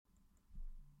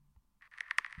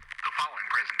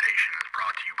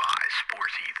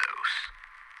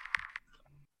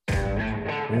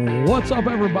What's up,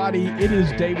 everybody? It is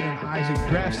David and Isaac.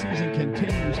 Draft season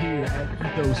continues here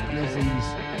at Ethos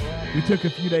Grizzlies. We took a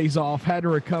few days off, had to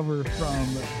recover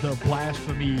from the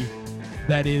blasphemy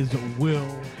that is Will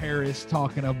Harris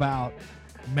talking about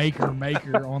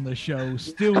Maker on the show.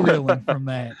 Still reeling from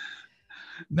that.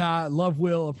 Nah, love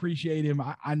Will, appreciate him.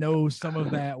 I know some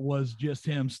of that was just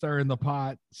him stirring the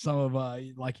pot. Some of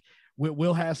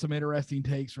Will has some interesting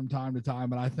takes from time to time,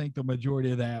 but I think the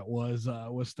majority of that was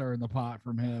stirring the pot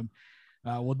from him.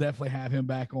 We'll definitely have him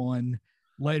back on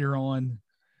later on,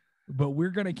 but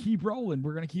we're going to keep rolling.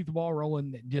 We're going to keep the ball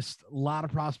rolling. Just a lot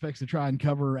of prospects to try and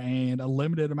cover and a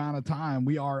limited amount of time.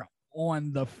 We are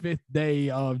on the 5th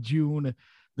day of June.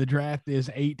 The draft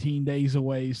is 18 days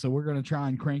away, so we're going to try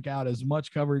and crank out as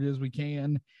much coverage as we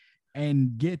can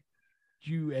and get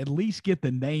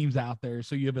the names out there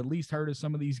so you've at least heard of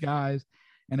some of these guys.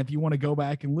 And if you want to go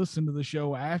back and listen to the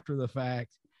show after the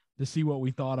fact to see what we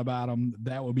thought about them,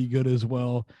 that would be good as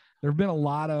well. There have been a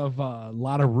lot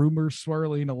of rumors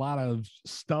swirling, a lot of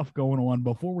stuff going on.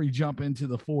 Before we jump into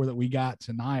the 4 that we got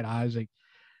tonight, Isaac,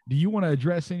 do you want to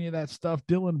address any of that stuff?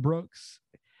 Dillon Brooks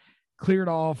cleared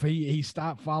off. He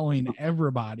stopped following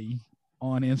everybody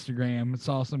on Instagram.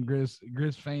 Saw some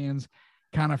Grizz fans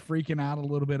kind of freaking out a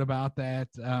little bit about that.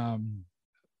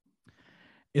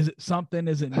 Is it something?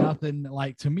 Is it nothing?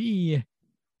 Like, to me,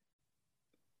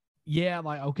 yeah,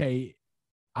 like, okay,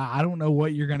 I don't know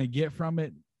what you're going to get from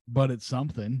it, but it's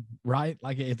something, right?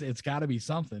 Like, it's got to be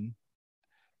something.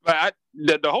 But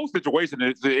the whole situation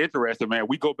is interesting, man.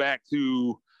 We go back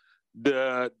to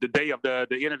the day of the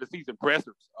end of the season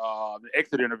pressers, the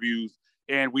exit interviews,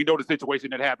 and we know the situation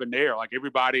that happened there. Like,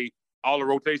 everybody, all the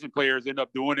rotation players end up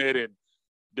doing it, and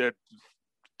the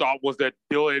thought was that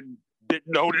Dillon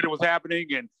didn't know that it was happening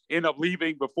and end up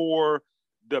leaving before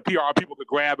the PR people could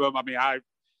grab him. I mean, I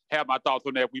have my thoughts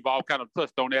on that. We've all kind of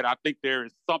touched on that. I think there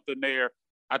is something there.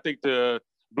 I think to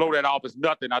blow that off is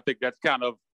nothing. I think that's kind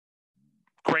of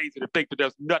crazy to think that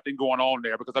there's nothing going on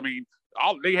there, because, I mean,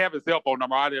 all they have his cell phone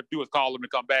number. All they have to do is call him to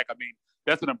come back. I mean,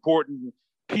 that's an important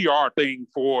PR thing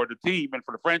for the team and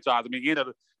for the franchise. I mean, end of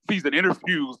the season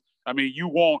interviews, I mean, you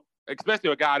want, especially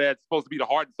a guy that's supposed to be the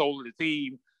heart and soul of the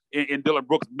team in Dillon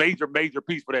Brooks, major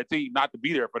piece for that team, not to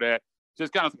be there for that.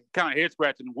 Just kind of head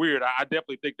scratching and weird. I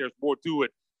definitely think there's more to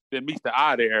it than meets the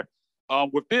eye there.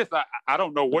 With this, I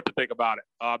don't know what to think about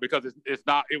it, because it's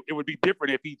not. It would be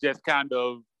different if he just kind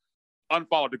of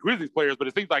unfollowed the Grizzlies players, but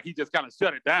it seems like he just kind of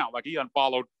shut it down. Like, he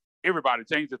unfollowed everybody,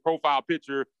 changed his profile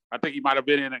picture. I think he might have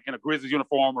been in a Grizzlies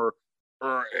uniform or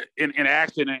in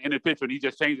action in the picture, and he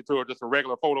just changed it to just a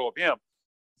regular photo of him.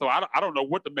 So I don't know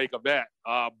what to make of that.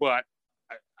 But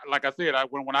like I said,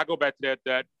 when I go back to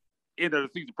that end of the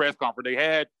season press conference, they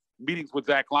had meetings with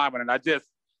Zach Kleiman, and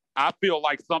I feel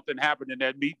like something happened in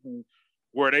that meeting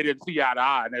where they didn't see eye to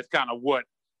eye, and that's kind of what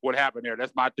happened there.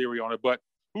 That's my theory on it. But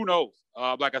who knows?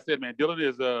 Like I said, man, Dillon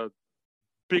is a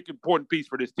big, important piece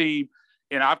for this team,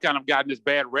 and I've kind of gotten this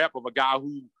bad rep of a guy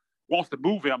who wants to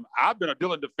move him. I've been a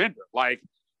Dillon defender. Like,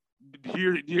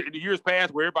 here in the years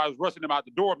past where everybody was rushing him out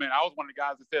the door, man, I was one of the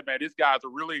guys that said, man, this guy's a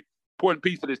really important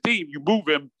piece of this team. You move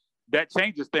him, that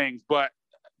changes things. But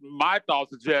my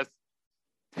thoughts are just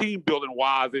team building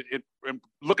wise and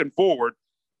looking forward.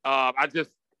 I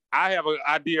have an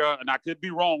idea, and I could be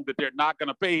wrong, that they're not going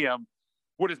to pay him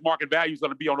what his market value is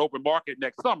going to be on open market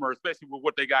next summer, especially with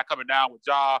what they got coming down with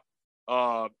Ja,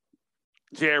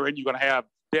 Jaren. You're going to have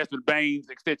Desmond Bane's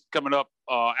extension coming up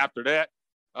after that.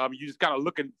 You just kind of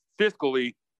looking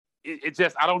fiscally. It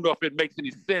just, I don't know if it makes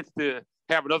any sense to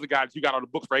have another guy that you got on the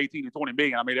books for 18 to 20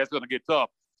 million. I mean, that's going to get tough,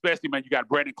 especially, man, you got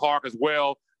Brandon Clark as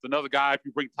well. It's another guy. If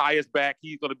you bring Tyus back,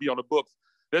 he's going to be on the books.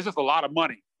 There's just a lot of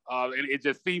money. And it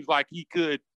just seems like he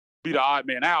could be the odd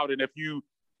man out. And if you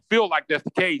feel like that's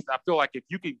the case, I feel like if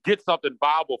you can get something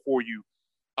viable for you,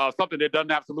 something that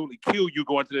doesn't absolutely kill you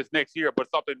going to this next year, but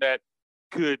something that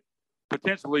could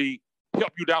potentially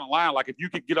help you down the line, like if you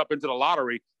could get up into the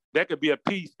lottery, that could be a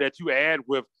piece that you add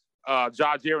with Ja,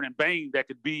 Jaren, and Bane that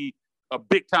could be a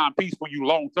big-time piece for you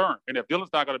long-term. And if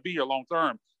Dillon's not going to be here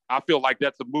long-term, I feel like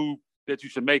that's a move that you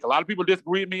should make. A lot of people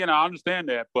disagree with me, and I understand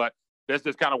that, but that's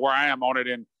just kind of where I am on it.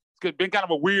 And it's been kind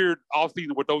of a weird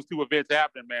offseason with those two events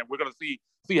happening, man. We're going to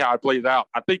see how it plays out.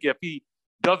 I think if he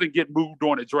doesn't get moved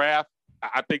during the draft,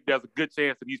 I think there's a good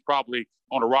chance that he's probably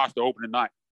on the roster opening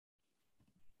night.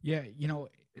 Yeah,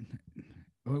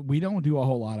 we don't do a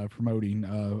whole lot of promoting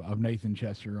of Nathan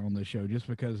Chester on the show, just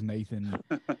because Nathan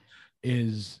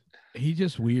he's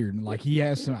just weird. Like, he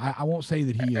has some, I won't say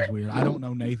that he is weird. I don't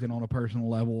know Nathan on a personal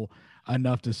level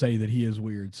enough to say that he is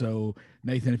weird. So,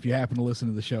 Nathan, if you happen to listen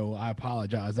to the show, I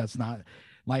apologize. That's not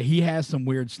Like he has some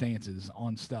weird stances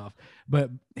on stuff, but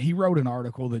he wrote an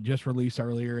article that just released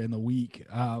earlier in the week.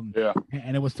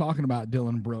 And it was talking about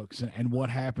Dylan Brooks and what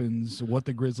happens, what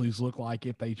the Grizzlies look like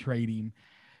if they trade him.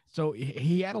 So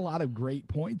he had a lot of great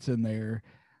points in there,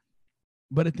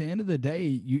 but at the end of the day,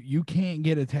 you can't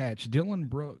get attached. Dylan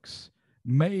Brooks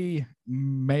may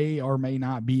or may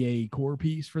not be a core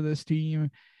piece for this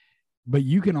team, but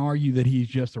you can argue that he's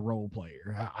just a role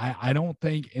player. I don't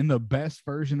think in the best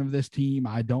version of this team,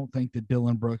 I don't think that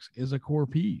Dylan Brooks is a core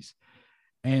piece.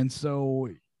 And so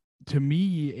to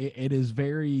me, it is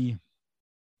very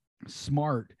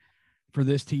smart for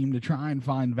this team to try and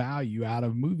find value out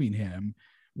of moving him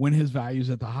when his value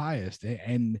is at the highest.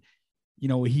 And, you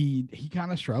know, he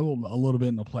kind of struggled a little bit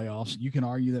in the playoffs. You can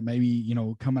argue that maybe, you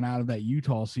know, coming out of that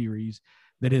Utah series,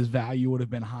 that his value would have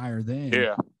been higher then.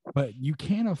 Yeah. But you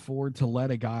can't afford to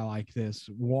let a guy like this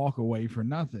walk away for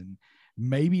nothing.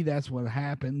 Maybe that's what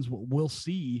happens. We'll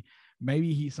see.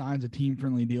 Maybe he signs a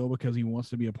team-friendly deal because he wants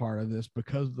to be a part of this,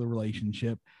 because of the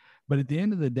relationship. But at the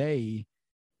end of the day,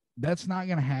 that's not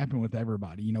going to happen with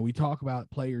everybody. You know, we talk about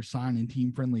players signing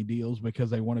team-friendly deals because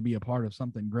they want to be a part of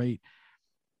something great.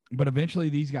 But eventually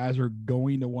these guys are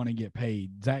going to want to get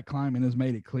paid. Zach Kleiman has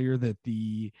made it clear that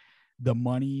the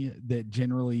money that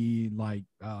generally like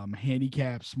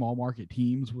handicaps small market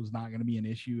teams was not going to be an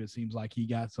issue. It seems like he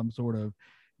got some sort of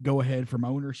go ahead from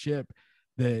ownership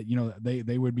that, you know,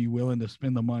 they would be willing to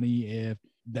spend the money if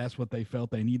that's what they felt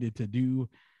they needed to do.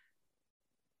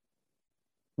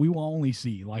 We will only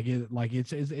see.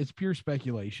 It's pure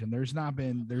speculation. There's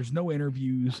no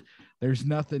interviews. There's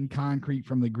nothing concrete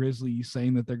from the Grizzlies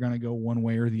saying that they're going to go one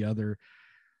way or the other.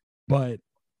 But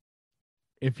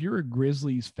if you're a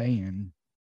Grizzlies fan,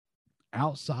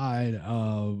 outside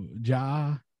of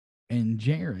Ja and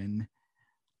Jaren,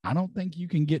 I don't think you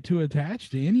can get too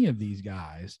attached to any of these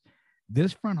guys.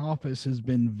 This front office has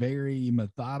been very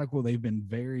methodical. They've been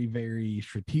very, very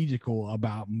strategical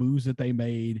about moves that they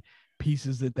made,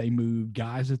 pieces that they moved,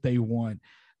 guys that they want.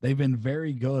 They've been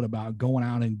very good about going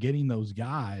out and getting those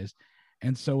guys.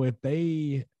 And so if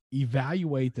they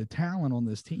evaluate the talent on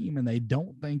this team and they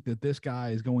don't think that this guy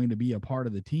is going to be a part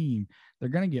of the team, they're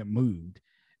going to get moved.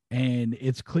 And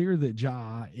it's clear that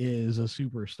Ja is a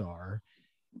superstar.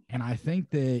 And I think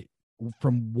that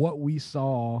from what we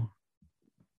saw,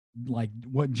 like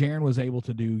what Jaren was able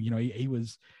to do, you know, he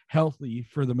was healthy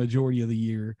for the majority of the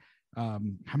year.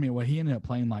 He ended up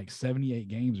playing like 78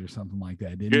 games or something like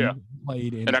that, didn't he?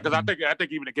 Played in, because I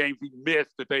think even the games he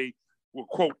missed that they were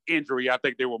quote injury, I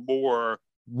think they were more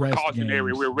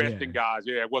cautionary. We're resting guys.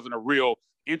 Yeah, it wasn't a real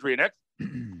injury, and that's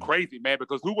crazy, man.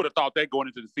 Because who would have thought that going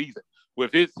into the season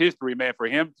with his history, man, for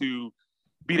him to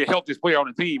be the healthiest player on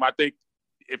the team? I think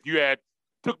if you had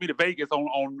took me to Vegas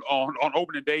on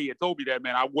opening day and told me that,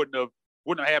 man, I wouldn't have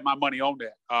had my money on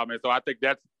that. And so I think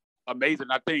that's amazing.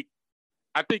 I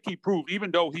think he proved, even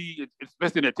though he,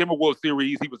 especially in the Timberwolves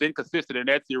series, he was inconsistent in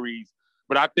that series.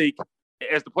 But I think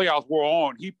as the playoffs wore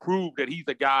on, he proved that he's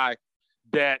a guy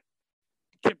that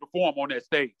can perform on that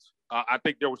stage. I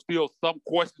think there were still some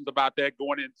questions about that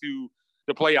going into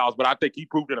the playoffs, but I think he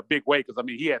proved it a big way because, I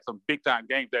mean, he had some big-time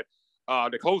games that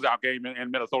the closeout game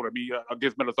in Minnesota,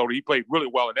 against Minnesota, he played really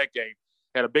well in that game,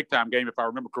 had a big-time game, if I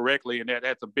remember correctly, and that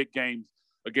had some big games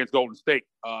against Golden State.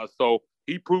 So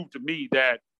he proved to me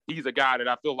that he's a guy that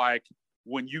I feel like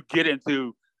when you get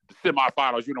into the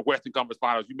semifinals, you're in the Western Conference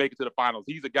Finals, you make it to the finals,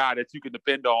 he's a guy that you can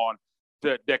depend on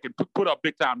that can put up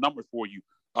big-time numbers for you.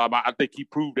 I think he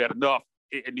proved that enough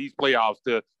in these playoffs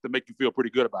to make you feel pretty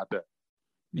good about that.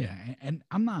 Yeah, and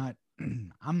I'm not,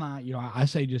 you know, I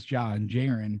say just Ja and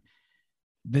Jaren.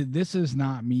 This is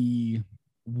not me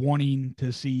wanting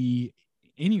to see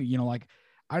any, you know, like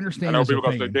I understand. I know people are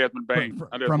going to say Desmond Bane.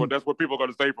 That's what people are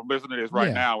going to say from listening to this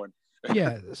right now. And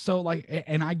yeah, so like,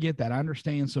 and I get that. I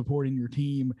understand supporting your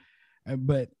team,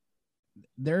 but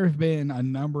there have been a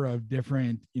number of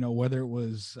different, you know, whether it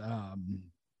was,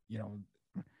 you know,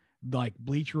 like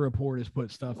Bleacher Report has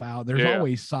put stuff out. There's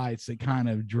always sites that kind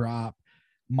of drop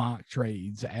mock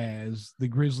trades as the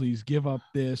Grizzlies give up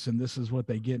this and this is what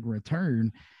they get in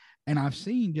return. And I've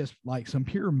seen just like some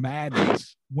pure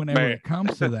madness whenever it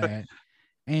comes to that.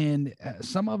 And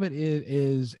some of it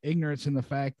is ignorance in the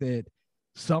fact that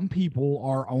some people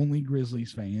are only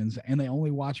Grizzlies fans and they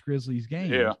only watch Grizzlies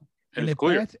games. Yeah. And if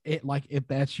clear. That's it, like if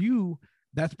that's you,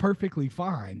 that's perfectly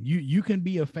fine. You can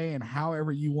be a fan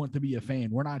however you want to be a fan.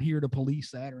 We're not here to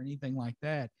police that or anything like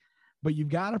that. But you've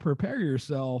got to prepare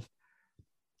yourself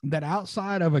that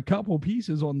outside of a couple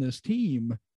pieces on this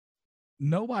team,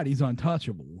 nobody's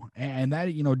untouchable. And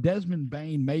that, you know, Desmond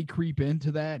Bane may creep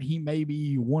into that. He may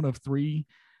be one of three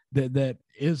that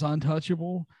is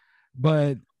untouchable.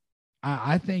 But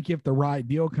I think if the right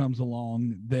deal comes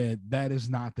along, that is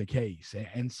not the case.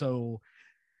 And so,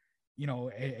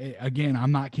 again,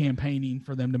 I'm not campaigning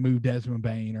for them to move Desmond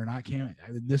Bane or not.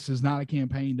 This is not a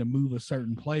campaign to move a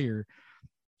certain player.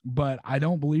 But I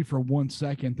don't believe for 1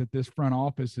 second that this front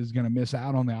office is going to miss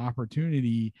out on the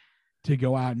opportunity to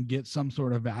go out and get some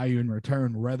sort of value in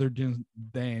return rather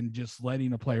than just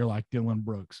letting a player like Dillon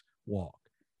Brooks walk.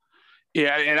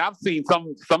 Yeah, and I've seen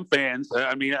some fans.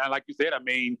 I mean, like you said, I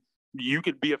mean, you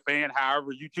could be a fan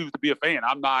however you choose to be a fan.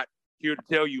 I'm not here to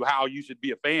tell you how you should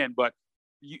be a fan, but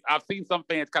I've seen some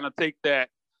fans kind of take that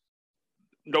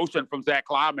notion from Zach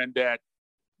Kleiman that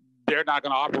they're not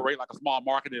going to operate like a small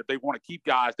market. If they want to keep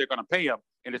guys, they're going to pay them,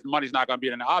 and this money's not going to be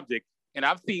an object. And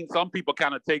I've seen some people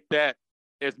kind of take that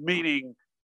as meaning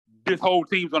this whole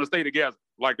team's going to stay together.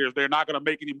 Like they're not going to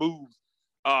make any moves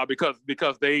because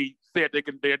they said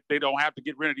they don't have to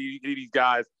get rid of these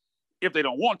guys if they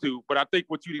don't want to. But I think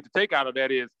what you need to take out of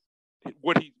that is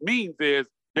what he means is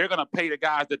they're going to pay the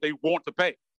guys that they want to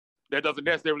pay. That doesn't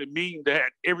necessarily mean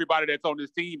that everybody that's on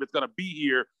this team is going to be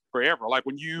here forever. Like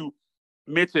when you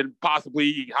mentioned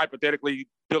possibly, hypothetically,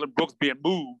 Dillon Brooks being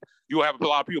moved, you'll have a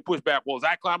lot of people push back. Well,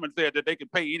 Zach Kleiman said that they can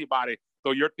pay anybody.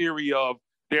 So your theory of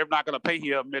they're not going to pay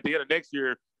him at the end of next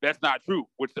year, that's not true.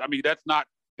 Which, I mean, that's not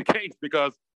the case,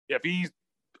 because if he's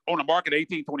on the market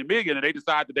 18, 20 million and they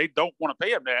decide that they don't want to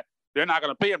pay him that, they're not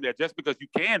going to pay him that. Just because you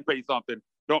can pay something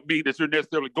don't mean that you're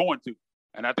necessarily going to.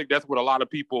 And I think that's what a lot of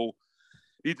people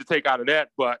need to take out of that.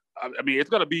 But I mean, it's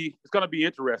going to be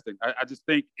interesting. I just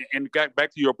think, and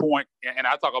back to your point, and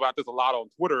I talk about this a lot on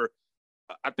Twitter,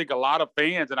 I think a lot of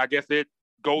fans, and I guess it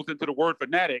goes into the word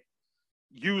fanatic,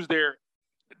 use their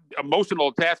emotional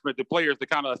attachment to players to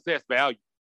kind of assess value.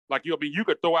 Like, you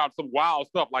could throw out some wild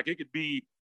stuff. Like it could be,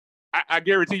 I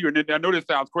guarantee you, and I know this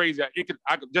sounds crazy,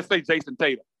 I could just say Jason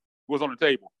Tatum was on the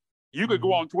table. You could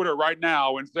go on Twitter right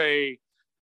now and say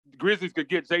Grizzlies could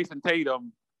get Jason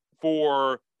Tatum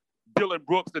for Dillon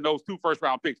Brooks and those 2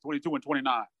 first-round picks, 22 and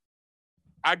 29.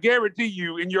 I guarantee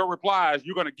you, in your replies,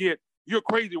 you're going to get, you're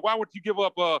crazy. Why would you give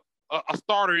up a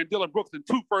starter in Dillon Brooks and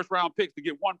 2 first-round picks to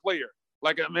get 1 player?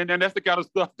 Like, I mean, and that's the kind of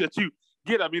stuff that you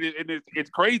get. I mean,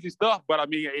 it's crazy stuff, but I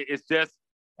mean, it's just,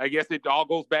 I guess it all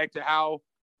goes back to how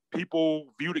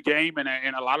people view the game,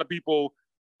 and a lot of people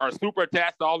are super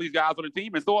attached to all these guys on the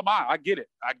team, and so am I. I get it.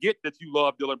 I get that you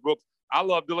love Dillon Brooks. I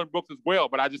love Dillon Brooks as well,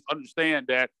 but I just understand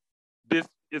that this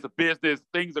is a business.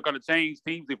 Things are going to change.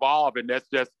 Teams evolve, and that's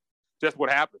just what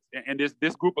happens. And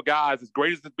this group of guys, as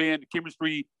great as it's been, the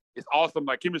chemistry is awesome.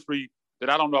 Like chemistry that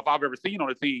I don't know if I've ever seen on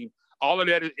a team. All of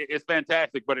that is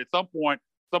fantastic. But at some point,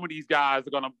 some of these guys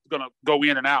are gonna go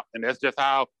in and out, and that's just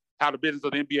how the business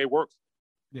of the NBA works.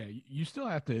 Yeah, you still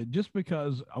have to, just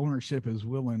because ownership is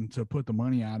willing to put the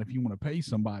money out, if you want to pay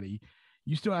somebody,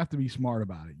 you still have to be smart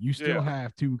about it. You still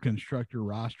have to construct your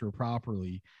roster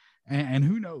properly. And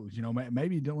who knows,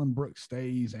 maybe Dillon Brooks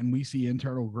stays and we see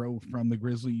internal growth from the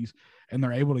Grizzlies and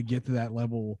they're able to get to that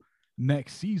level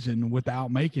next season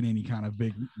without making any kind of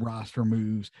big roster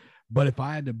moves. But if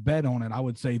I had to bet on it, I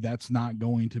would say that's not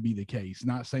going to be the case.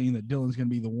 Not saying that Dillon's going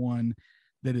to be the one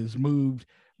that is moved,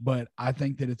 but I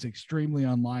think that it's extremely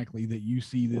unlikely that you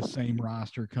see this same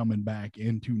roster coming back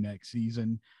into next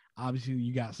season. Obviously,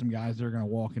 you got some guys that are going to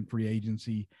walk in free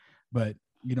agency, but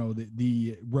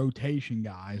the rotation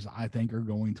guys, I think, are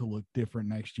going to look different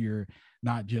next year,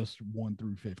 not just 1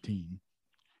 through 15.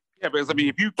 Yeah, because I mean,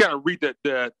 if you kind of read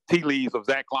the tea leaves of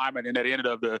Zach Kleiman and at the end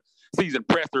of the season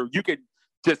presser, you can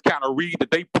just kind of read that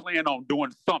they plan on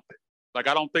doing something. Like,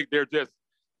 I don't think they're just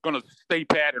going to stay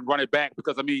pat and run it back,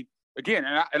 because I mean, again,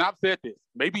 and I've said this,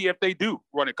 maybe if they do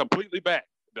run it completely back,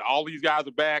 all these guys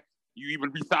are back, you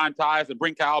even re-sign Tyus and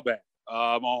bring Kyle back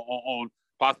on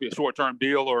possibly a short-term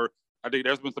deal, or I think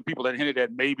there's been some people that hinted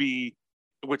at maybe,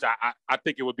 which I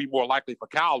think it would be more likely for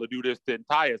Kyle to do this than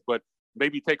Tyus, but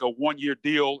maybe take a 1-year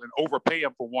deal and overpay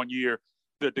him for 1 year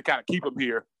to kind of keep him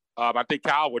here. I think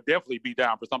Kyle would definitely be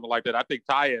down for something like that. I think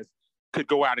Tyus could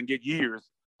go out and get years.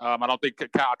 I don't think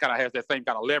Kyle kind of has that same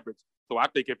kind of leverage. So I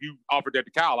think if you offered that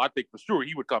to Kyle, I think for sure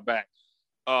he would come back.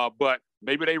 But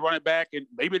maybe they run it back, and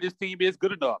maybe this team is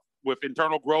good enough with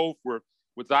internal growth, with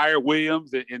Zaire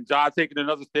Williams and John taking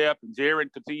another step, and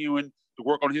Jaren continuing to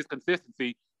work on his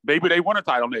consistency. Maybe they win a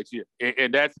title next year,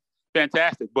 and that's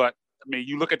fantastic. But I mean,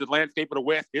 you look at the landscape of the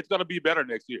West, it's going to be better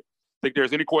next year. I think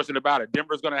there's any question about it.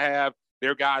 Denver's going to have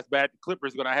their guys back. The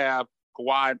Clippers are going to have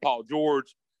Kawhi and Paul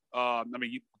George. I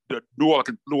mean, the New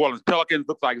Orleans Pelicans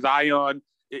looks like Zion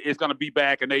is going to be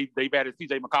back, and they've added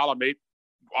CJ McCollum. They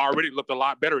already looked a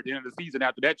lot better at the end of the season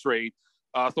after that trade.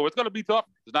 So it's going to be tough.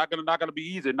 It's not going to be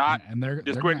easy. And they're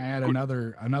going to add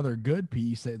another good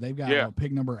piece. They've got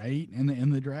pick number 8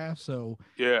 in the draft. So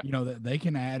that they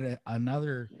can add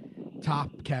another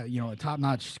a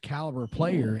top-notch caliber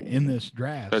player in this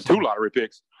draft. So, 2 lottery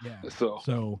picks. Yeah.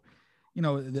 So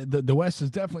the West is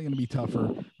definitely going to be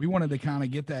tougher. We wanted to kind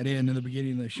of get that in the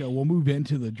beginning of the show. We'll move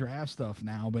into the draft stuff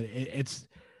now, but it's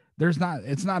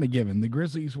not a given. The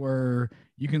Grizzlies were,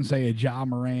 you can say, a Ja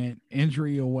Morant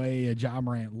injury away, a Ja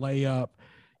Morant layup.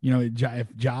 If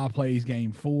Ja plays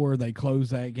game 4, they close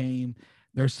that game.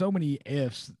 There's so many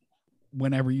ifs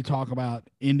whenever you talk about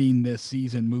ending this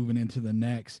season, moving into the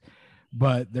next.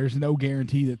 But there's no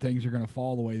guarantee that things are going to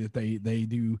fall the way that they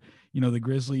do. The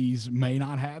Grizzlies may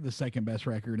not have the second best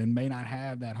record and may not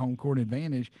have that home court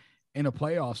advantage in a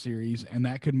playoff series, and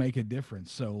that could make a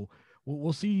difference. So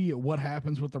we'll see what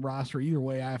happens with the roster. Either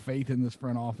way, I have faith in this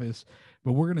front office.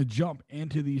 But we're going to jump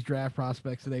into these draft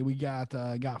prospects today. We got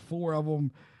 4 of them.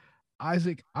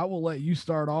 Isaac, I will let you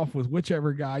start off with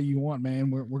whichever guy you want, man.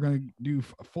 We're going to do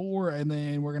 4, and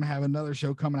then we're going to have another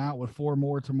show coming out with 4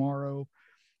 more tomorrow.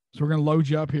 So we're going to load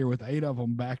you up here with 8 of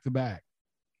them back to back.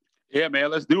 Yeah,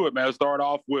 man, let's do it, man. Let's start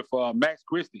off with Max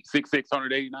Christie, 6'6",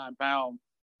 189-pound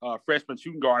freshman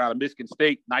shooting guard out of Michigan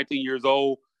State, 19 years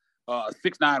old, 6'9"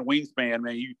 wingspan,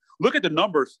 man. You look at the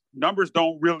numbers. Numbers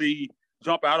don't really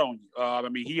jump out on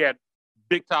you. He had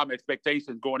big-time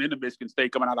expectations going into Michigan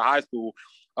State coming out of high school.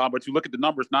 But you look at the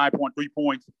numbers, 9.3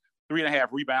 points, 3.5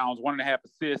 rebounds, 1.5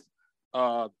 assists,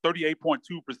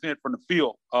 38.2% from the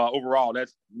field overall.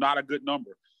 That's not a good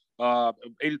number.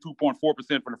 82.4% from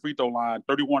the free throw line,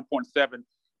 31.7%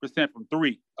 from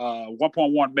 3,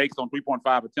 1.1 makes on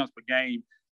 3.5 attempts per game,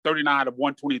 39 of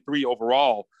 123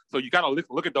 overall. So you got to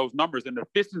look at those numbers, and the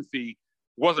efficiency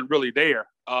wasn't really there.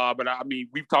 But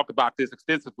we've talked about this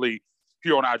extensively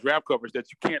here on our draft coverage, that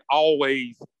you can't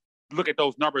always look at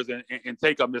those numbers and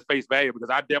take them as face value,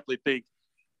 because I definitely think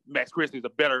Max Christie is a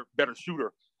better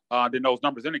shooter than those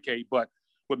numbers indicate. But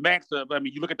with Max,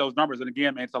 you look at those numbers, and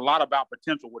again, man, it's a lot about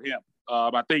potential with him.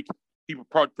 I think he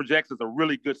projects as a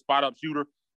really good spot-up shooter.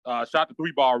 Shot the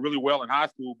 3 ball really well in high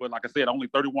school, but like I said, only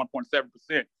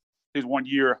 31.7% his 1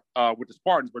 year with the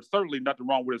Spartans, but certainly nothing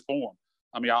wrong with his form.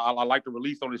 I like the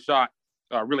release on his shot,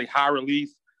 really high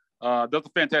release. Does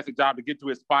a fantastic job to get to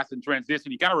his spots in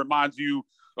transition. He kind of reminds you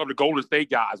of the Golden State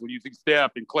guys when you see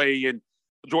Steph and Clay and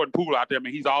Jordan Poole out there.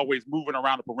 He's always moving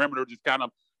around the perimeter, just kind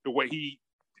of the way he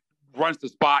runs the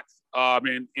spots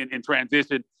in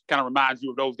transition kind of reminds you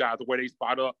of those guys, the way they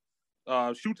spot up.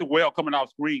 Shoots it well coming off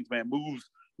screens, man. Moves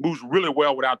really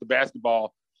well without the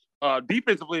basketball.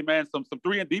 Defensively, man, some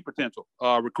 3-and-D potential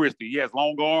with Christie. He has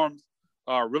long arms,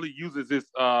 really uses his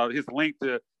length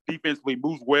to defensively,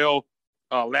 moves well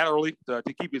laterally to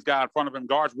keep his guy in front of him,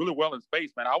 guards really well in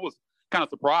space, man. I was kind of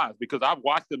surprised because I've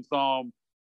watched him some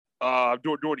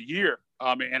during the year,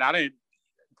 and I didn't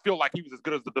feel like he was as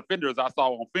good as the defender as I saw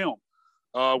on film.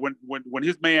 When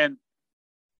his man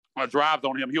drives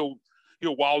on him,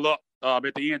 he'll wall up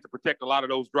at the end to protect a lot of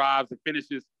those drives and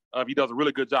finishes. He does a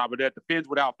really good job of that. Defends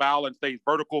without fouling, stays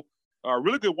vertical.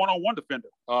 Really good one-on-one defender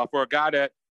for a guy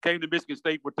that came to Michigan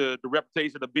State with the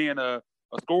reputation of being a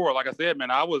scorer. Like I said,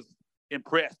 man, I was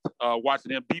impressed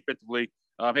watching him defensively.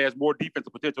 Has more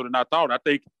defensive potential than I thought. I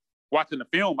think watching the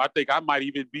film, I think I might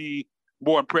even be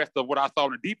more impressed of what I saw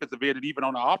on the defensive end and even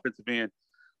on the offensive end.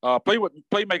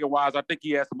 Playmaking-wise, I think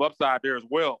he has some upside there as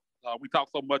well. We talk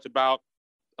so much about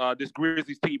this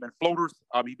Grizzlies team and floaters.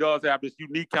 He does have this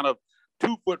unique kind of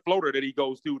 2-foot floater that he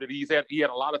goes to that he had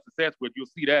a lot of success with. You'll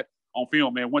see that on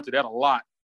film, man. Went to that a lot.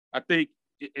 I think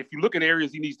if you look at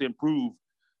areas he needs to improve,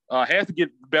 has to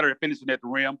get better at finishing at the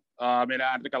rim. And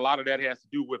I think a lot of that has to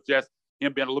do with just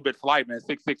him being a little bit slight, man.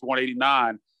 6'6",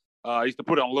 189. He used to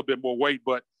put on a little bit more weight,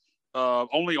 but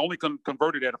only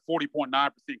converted at a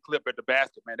 40.9% clip at the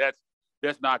basket, man.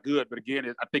 That's not good. But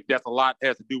again, I think that's a lot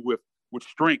has to do with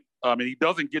strength. And he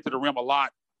doesn't get to the rim a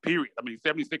lot, period.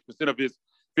 76% of his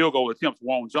field goal attempts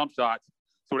were on jump shots.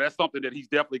 So that's something that he's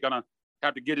definitely going to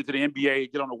have to get into the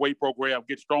NBA, get on the weight program,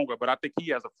 get stronger. But I think he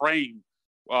has a frame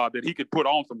that he could put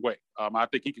on some weight. I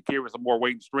think he could carry some more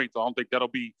weight and strength. So I don't think that'll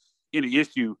be any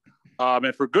issue.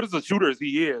 And for good as a shooter as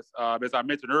he is, as I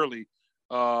mentioned earlier,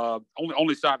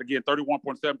 only shot, again,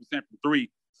 31.7% from 3.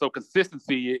 So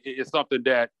consistency is something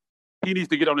that he needs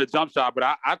to get on the jump shot. But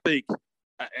I think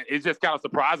it just kind of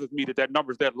surprises me that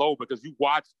number's that low because you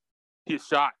watch his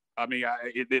shot.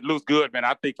 It looks good, man.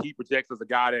 I think he projects as a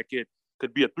guy that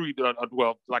could be a 3,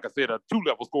 like I said, a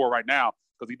 2-level scorer right now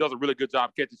because he does a really good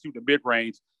job catching, shooting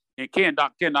mid-range and can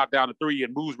knock down the 3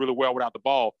 and moves really well without the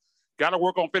ball. Got to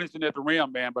work on finishing at the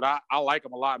rim, man, but I like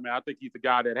him a lot, man. I think he's a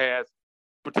guy that has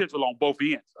potential on both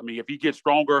ends. I mean, if he gets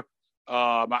stronger,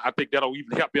 I think that'll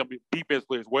even help him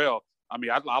defensively as well. I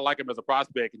mean, I like him as a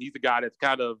prospect, and he's a guy that's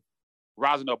kind of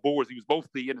rising up boards. He was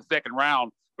mostly in the second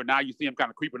round, but now you see him kind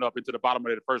of creeping up into the bottom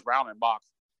of the first round in mocks.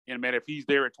 And man, if he's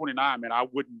there at 29, man, I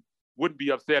wouldn't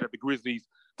be upset if the Grizzlies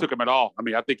took him at all. I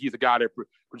mean, I think he's a guy that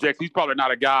projects. He's probably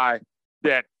not a guy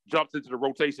that jumps into the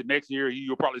rotation next year.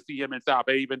 You'll probably see him in South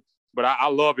Haven. But I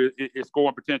love his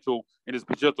scoring potential and his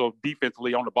potential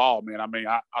defensively on the ball, man. I mean,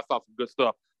 I saw some good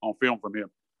stuff on film from him.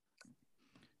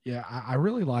 Yeah, I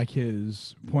really like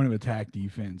his point of attack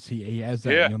defense. He has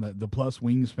that, the plus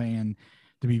wingspan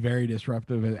to be very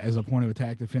disruptive as a point of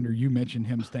attack defender. You mentioned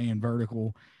him staying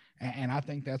vertical, and I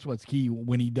think that's what's key.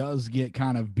 When he does get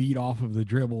kind of beat off of the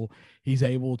dribble, he's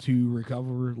able to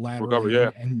recover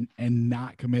laterally and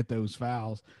not commit those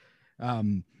fouls.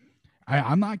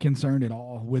 I'm not concerned at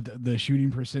all with the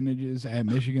shooting percentages at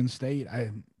Michigan State.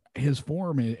 His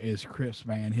form is crisp,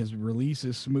 man. His release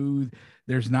is smooth.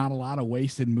 There's not a lot of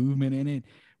wasted movement in it.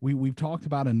 We've talked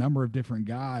about a number of different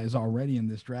guys already in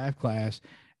this draft class,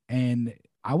 and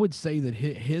I would say that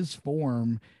his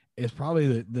form is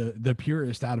probably the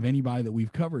purest out of anybody that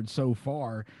we've covered so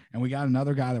far. And we got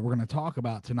another guy that we're going to talk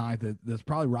about tonight that's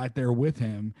probably right there with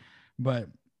him. But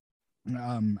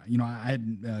I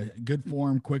had good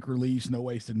form, quick release, no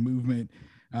wasted movement.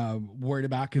 Worried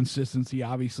about consistency,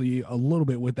 obviously, a little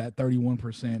bit with that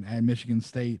 31% at Michigan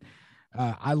State.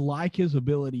 I like his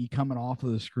ability coming off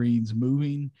of the screens,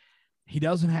 moving. He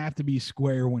doesn't have to be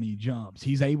square when he jumps.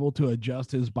 He's able to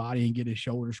adjust his body and get his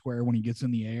shoulder square when he gets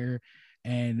in the air,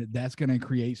 and that's going to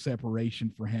create separation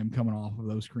for him coming off of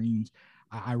those screens.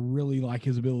 I really like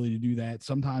his ability to do that.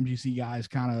 Sometimes you see guys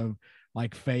kind of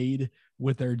like fade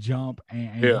with their jump,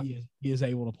 and he is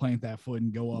able to plant that foot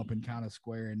and go up and kind of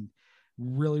square, and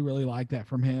really, really like that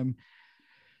from him.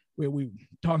 We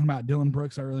talking about Dillon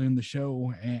Brooks earlier in the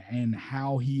show and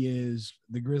how he is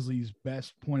the Grizzlies'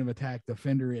 best point of attack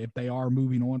defender. If they are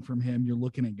moving on from him, you're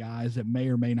looking at guys that may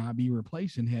or may not be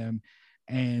replacing him.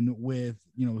 And with,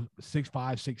 6'5",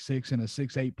 6'6", and a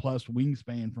 6'8" plus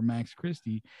wingspan from Max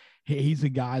Christie, he's a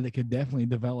guy that could definitely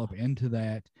develop into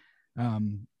that.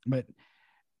 But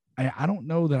I don't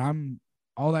know that I'm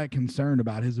all that concerned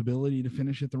about his ability to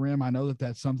finish at the rim. I know that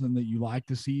that's something that you like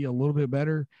to see a little bit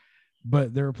better,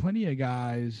 but there are plenty of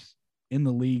guys in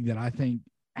the league that I think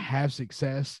have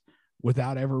success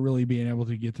without ever really being able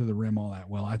to get to the rim all that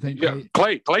well. I think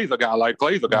Clay's a guy like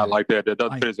that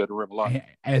does finish at the rim a lot.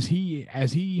 As he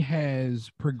has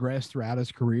progressed throughout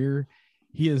his career,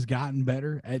 he has gotten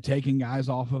better at taking guys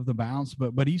off of the bounce,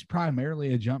 but he's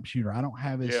primarily a jump shooter. I don't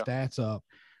have his stats up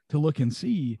to look and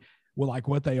see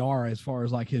what they are as far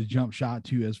as like his jump shot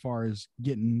to, as far as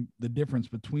getting the difference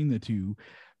between the two.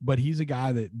 But he's a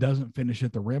guy that doesn't finish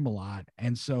at the rim a lot.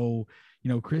 And so,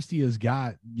 Christie has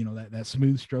got, that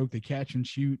smooth stroke, the catch and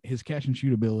shoot. His catch and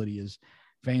shoot ability is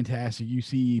fantastic. You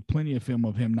see plenty of film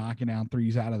of him knocking down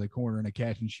threes out of the corner in a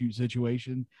catch and shoot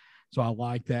situation. So I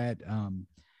like that.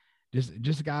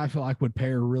 Just a guy I feel like would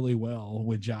pair really well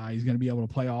with Jai. He's going to be able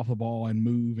to play off the ball and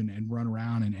move and run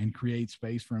around and create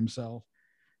space for himself.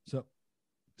 So,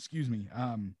 excuse me.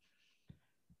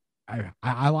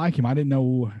 I like him. I didn't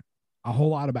know a whole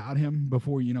lot about him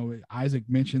before, Isaac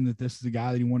mentioned that this is the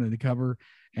guy that he wanted to cover.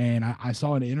 And I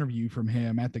saw an interview from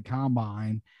him at the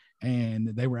combine, and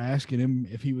they were asking him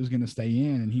if he was going to stay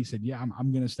in. And he said, yeah,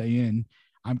 I'm going to stay in.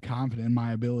 I'm confident in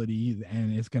my ability,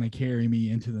 and it's going to carry me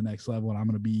into the next level, and I'm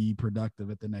going to be productive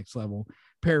at the next level.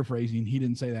 Paraphrasing, he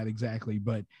didn't say that exactly,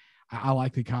 but I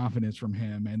like the confidence from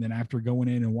him. And then after going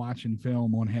in and watching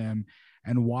film on him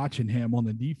and watching him on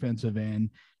the defensive end,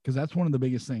 because that's one of the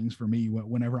biggest things for me.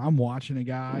 Whenever I'm watching a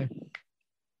guy,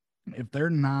 if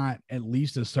they're not at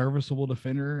least a serviceable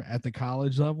defender at the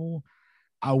college level,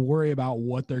 I worry about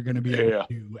what they're going to be able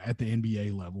to do at the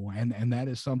NBA level. And that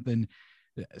is something.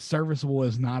 Serviceable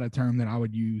is not a term that I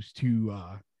would use to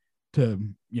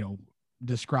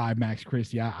describe Max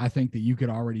Christie. I think that you could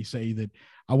already say that.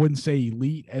 I wouldn't say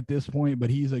elite at this point, but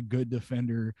he's a good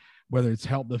defender, whether it's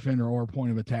help defender or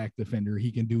point of attack defender.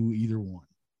 He can do either one.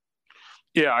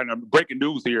 Yeah, and breaking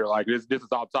news here, like this is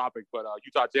off topic, but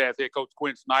Utah Jazz head coach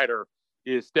Quinn Snyder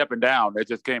is stepping down. That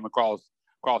just came across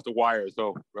the wire,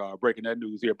 so breaking that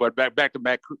news here. But back to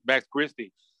Max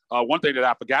Christie. One thing that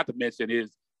I forgot to mention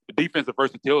is the defensive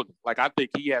versatility. Like, I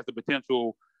think he has the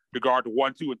potential to guard the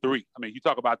 1, 2, and 3. I mean, you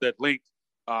talk about that length,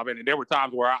 and there were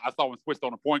times where I saw him switched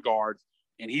on the point guards,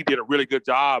 and he did a really good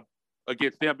job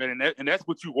against them. And that's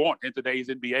what you want in today's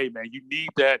NBA, man. You need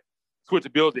that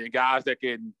switchability and guys that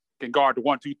can guard the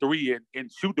 1, 2, 3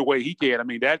 and shoot the way he can. I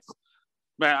mean,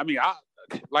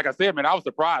 like I said, man, I was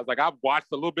surprised. Like, I've watched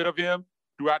a little bit of him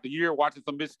throughout the year watching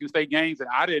some Michigan State games, and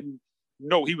I didn't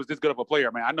know he was this good of a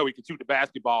player, man. I know he can shoot the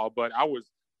basketball, but I was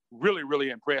really, really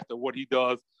impressed at what he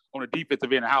does on the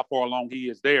defensive end and how far along he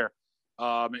is there.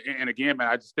 And again, man,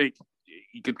 I just think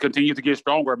he could continue to get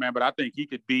stronger, man, but I think he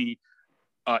could be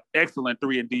an excellent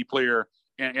 3-and-D player.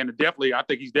 And definitely, I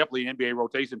think he's definitely an NBA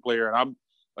rotation player. And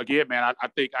I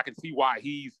think I can see why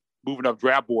he's moving up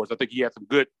draft boards. I think he had some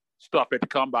good stuff at the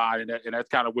combine, and that's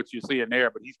kind of what you're seeing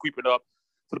there. But he's creeping up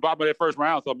to the bottom of that first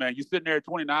round. So, man, you're sitting there at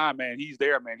 29, man. He's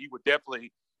there, man. He would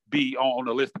definitely be on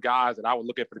the list of guys that I would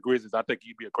look at for the Grizzlies. I think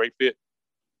he'd be a great fit.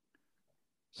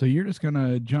 So you're just going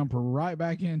to jump right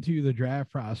back into the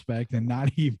draft prospect and not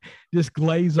even just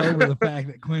glaze over the fact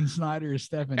that Quinn Snyder is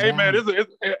stepping down. Man, this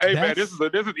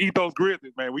is Ethos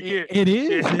Grizzlies, man. We can't. It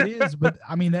is. But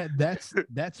I mean,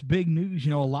 that's big news.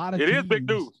 You know, a lot of it is big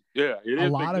news. Yeah, it is. A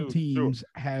lot of teams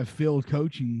have filled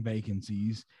coaching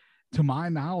vacancies. To my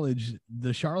knowledge,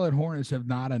 the Charlotte Hornets have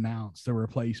not announced a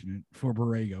replacement for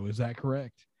Borrego. Is that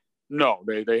correct? No,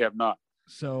 they have not.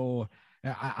 So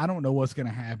I don't know what's going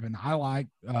to happen. I like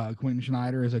Quinn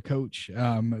Snyder as a coach.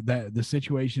 That the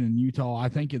situation in Utah, I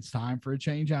think it's time for a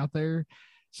change out there.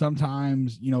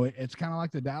 Sometimes, you know, it's kind of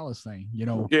like the Dallas thing. You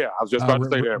know, yeah, I was just about to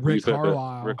say that. Rick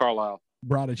Carlisle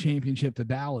brought a championship to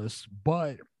Dallas,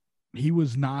 but he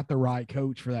was not the right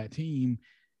coach for that team.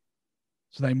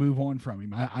 So they move on from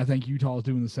him. I think Utah is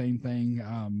doing the same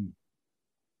thing.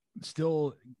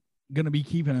 Still going to be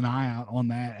keeping an eye out on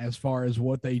that as far as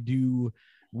what they do,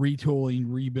 retooling,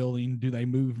 rebuilding. Do they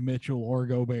move Mitchell or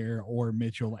Gobert, or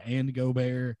Mitchell and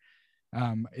Gobert?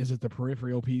 Is it the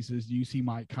peripheral pieces? Do you see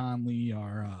Mike Conley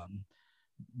or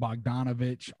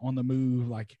Bogdanovich on the move?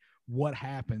 Like, what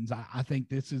happens? I think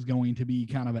this is going to be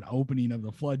kind of an opening of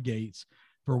the floodgates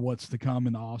for what's to come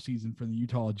in the offseason for the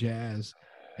Utah Jazz.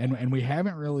 And we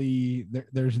haven't really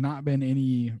there's not been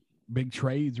any big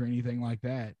trades or anything like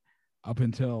that up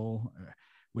until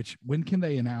when can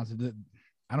they announce it?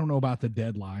 I don't know about the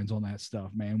deadlines on that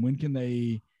stuff, man. When can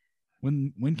they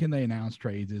announce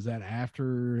trades? Is that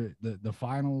after the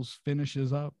finals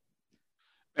finishes up?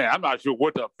 Man, I'm not sure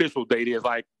what the official date is.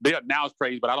 Like, they announce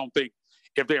trades, but I don't think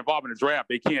if they're involved in the draft,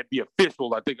 they can't be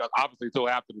official. I think obviously until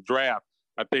after the draft.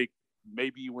 I think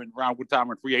maybe around what time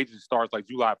when free agency starts, like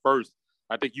July 1st.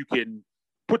 I think you can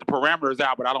put the parameters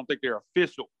out, but I don't think they're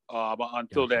official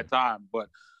until that time. But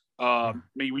I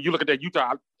mean, when you look at that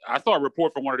Utah, I saw a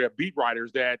report from one of their beat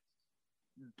writers that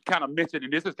kind of mentioned,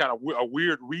 and this is kind of a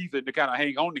weird reason to kind of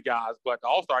hang on to guys, but the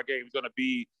All-Star game is going to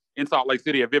be in Salt Lake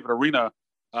City at Vivint Arena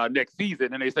next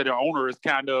season. And they said their owner is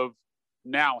kind of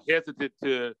now hesitant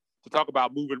to talk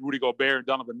about moving Rudy Gobert and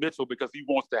Donovan Mitchell because he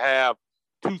wants to have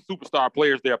two superstar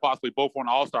players there, possibly both on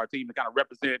the All-Star team, to kind of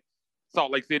represent Salt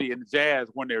Lake City and the Jazz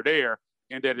when they're there,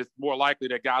 and that it's more likely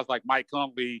that guys like Mike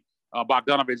Conley,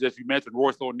 Bogdanovich, as you mentioned,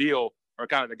 Royce O'Neal are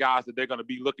kind of the guys that they're going to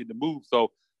be looking to move.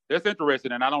 So that's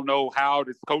interesting, and I don't know how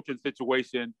this coaching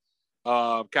situation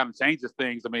kind of changes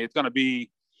things. I mean, it's going to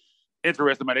be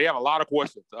interesting. I mean, they have a lot of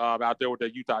questions out there with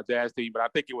the Utah Jazz team, but I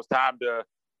think it was time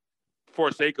for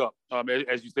a shakeup.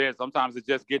 As you said, sometimes it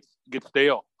just gets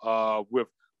stale with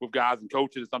guys and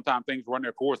coaches. Sometimes things run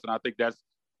their course, and I think that's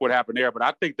what happened there. But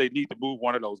I think they need to move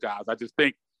one of those guys. I just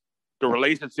think the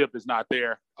relationship is not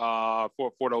there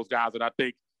for those guys, and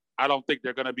I don't think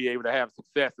they're going to be able to have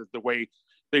success as the way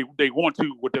they want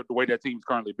to with the way that team's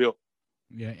currently built.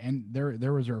 Yeah, and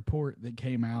there was a report that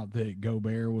came out that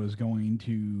Gobert was going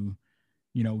to,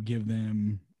 you know, give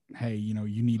them, hey, you know,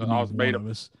 you need to move one of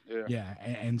us. Yeah,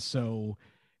 and so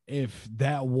if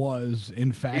that was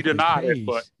in fact he denied the case, it,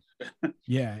 but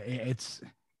yeah, it's.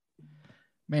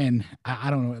 Man, I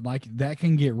don't know. Like, that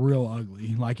can get real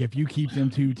ugly. Like, if you keep them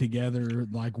two together,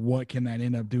 like, what can that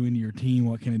end up doing to your team?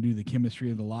 What can it do to the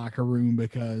chemistry of the locker room?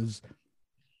 Because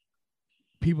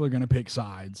people are going to pick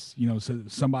sides. You know, so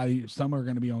some are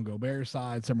going to be on Gobert's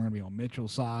side, some are going to be on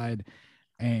Mitchell's side.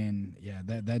 And, yeah,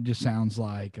 that just sounds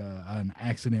like an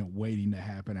accident waiting to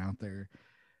happen out there.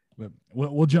 But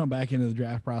we'll jump back into the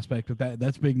draft prospect. But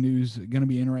that's big news. Going to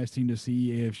be interesting to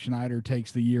see if Schneider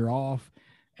takes the year off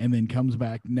and then comes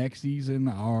back next season,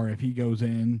 or if he goes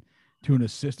in to an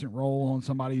assistant role on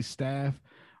somebody's staff,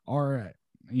 or,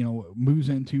 you know, moves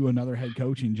into another head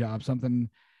coaching job, something,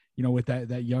 you know, with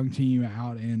that young team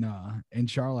out in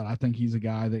Charlotte. I think he's a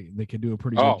guy that could do a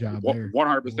pretty good job there.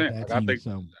 100%. I think,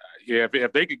 so. Yeah,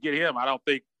 if they could get him, I don't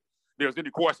think there's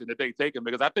any question that they take him,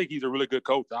 because I think he's a really good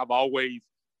coach. I've always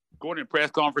going in press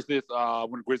conferences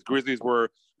when the Grizzlies were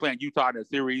playing Utah in a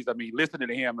series. I mean, listening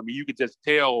to him, I mean, you could just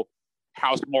tell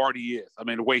how smart he is. I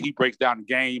mean, the way he breaks down the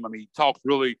game. I mean, he talks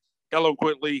really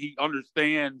eloquently. He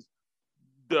understands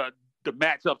the the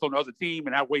matchups on the other team,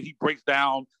 and that way he breaks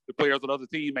down the players on the other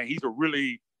team. Man, he's a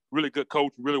really, really good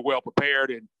coach, really well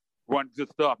prepared, and runs good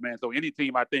stuff, man. So any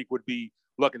team I think would be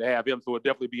lucky to have him. So it'd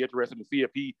definitely be interesting to see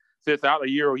if he sits out a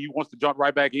year or he wants to jump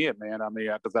right back in, man. I mean,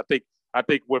 because I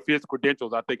think with his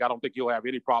credentials, I don't think he'll have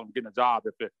any problem getting a job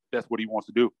if that's what he wants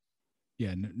to do.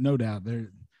 Yeah, no doubt. There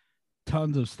are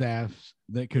tons of staffs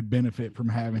that could benefit from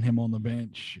having him on the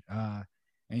bench.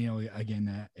 And,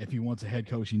 again, if he wants a head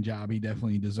coaching job, he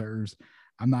definitely deserves.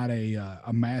 I'm not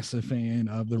a massive fan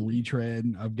of the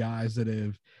retread of guys that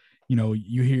have,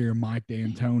 you hear Mike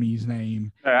D'Antoni's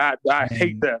name. I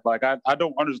hate that. Like, I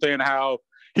don't understand how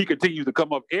he continues to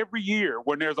come up every year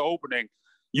when there's an opening.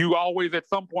 You always, at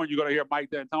some point, you're going to hear Mike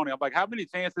D'Antoni. I'm like, how many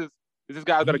chances is this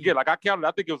guy going to get? Like, I counted,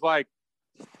 I think it was like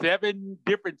 7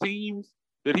 different teams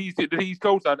that he's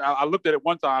coached. I looked at it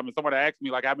one time, and somebody asked me,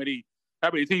 like, how many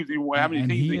teams he won, how many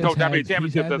teams he coached, how many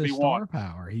championships does he won?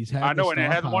 Power. He's had I know, and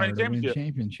it hasn't won any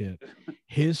championship.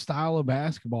 His style of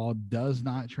basketball does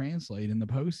not translate in the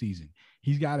postseason.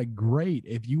 He's got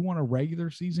if you want a regular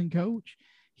season coach,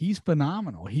 he's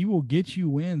phenomenal. He will get you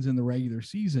wins in the regular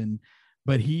season,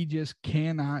 but he just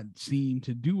cannot seem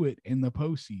to do it in the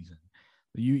postseason.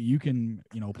 You can,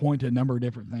 point to a number of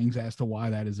different things as to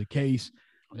why that is the case.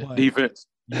 But, defense.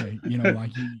 Yeah,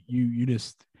 like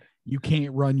you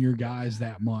can't run your guys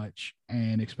that much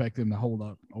and expect them to hold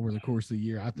up over the course of the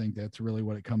year. I think that's really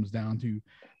what it comes down to.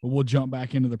 But we'll jump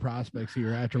back into the prospects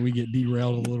here after we get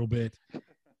derailed a little bit.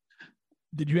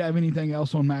 Did you have anything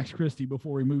else on Max Christie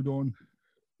before we moved on?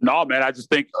 No, man. I just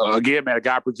think, again, man, a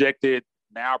guy projected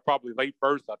now probably late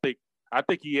first. I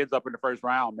think he ends up in the first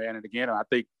round, man. And again, I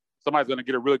think somebody's going to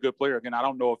get a really good player. Again, I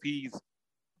don't know if he's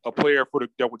a player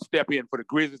that would step in for the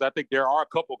Grizzlies. I think there are a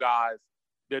couple guys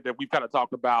that we've kind of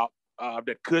talked about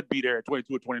that could be there at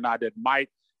 22 or 29 that might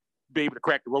be able to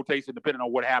crack the rotation depending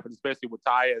on what happens, especially with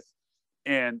Tyus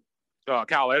and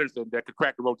Kyle Anderson that could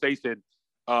crack the rotation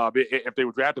if they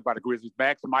were drafted by the Grizzlies.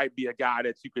 Max might be a guy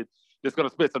that's going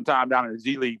to spend some time down in the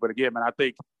G League. But again, man, I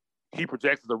think he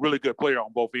projects as a really good player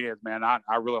on both ends, man. I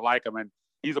really like him, and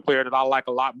he's a player that I like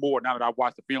a lot more now that I've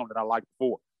watched the film that I liked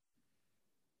before.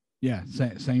 Yeah,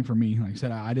 same for me. Like I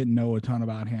said, I didn't know a ton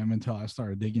about him until I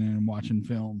started digging in and watching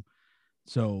film.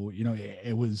 So,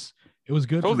 it was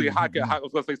good. Supposedly a high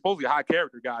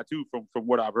character guy too, from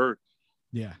what I've heard.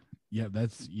 Yeah.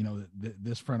 That's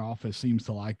this front office seems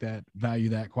to value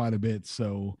that quite a bit.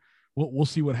 So we'll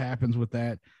see what happens with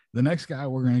that. The next guy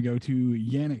we're going to go to,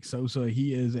 Yannick Sosa.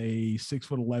 He is a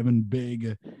 6'11"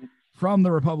 big from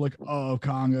the Republic of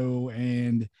Congo,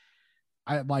 and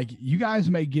you guys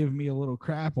may give me a little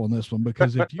crap on this one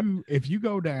because if you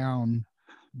go down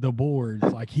the boards,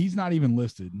 like he's not even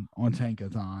listed on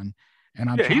Tankathon,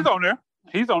 and he's on there.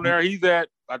 He's on there. He's at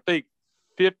I think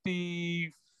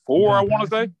 54. I want to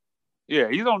say. Yeah,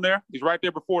 he's on there. He's right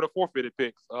there before the forfeited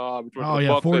picks.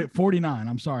 49.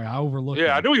 I'm sorry, I overlooked.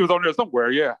 Yeah, I knew he was on there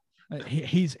somewhere. Yeah,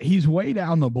 he's way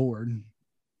down the board.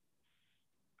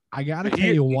 I got to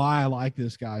tell you why I like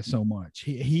this guy so much.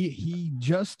 He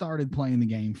just started playing the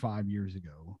game 5 years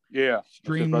ago. Yeah.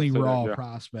 Extremely raw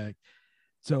prospect.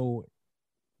 So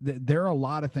there are a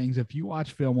lot of things. If you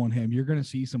watch film on him, you're going to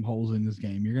see some holes in this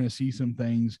game. You're going to see some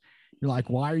things. You're like,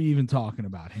 why are you even talking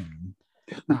about him?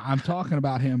 Now, I'm talking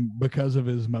about him because of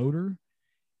his motor.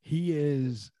 He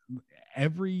is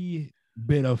every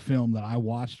bit of film that I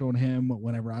watched on him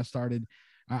whenever I started –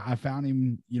 I found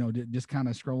him, just kind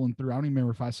of scrolling through. I don't even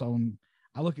remember if I saw him.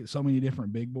 I look at so many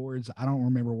different big boards. I don't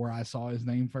remember where I saw his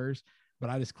name first, but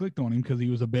I just clicked on him because he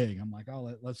was a big. I'm like,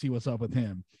 oh, let's see what's up with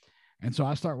him. And so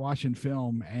I start watching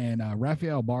film, and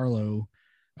Rafael Barlow,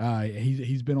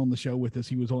 he's been on the show with us.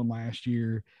 He was on last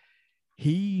year.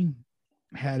 He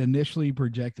had initially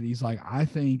projected, he's like, I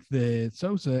think that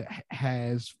Sosa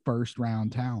has first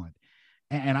round talent.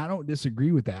 And I don't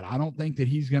disagree with that. I don't think that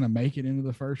he's going to make it into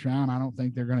the first round. I don't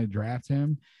think they're going to draft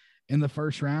him in the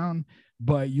first round.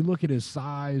 But you look at his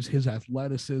size, his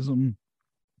athleticism,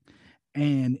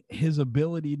 and his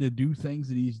ability to do things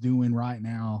that he's doing right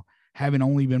now, having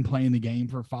only been playing the game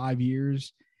for 5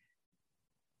 years.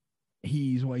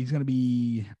 He's going to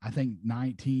be, I think,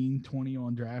 19, 20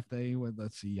 on draft day.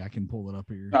 Let's see. I can pull it up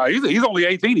here. He's only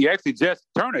 18. He actually just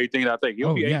turned 18, I think.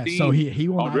 He'll be 18. So he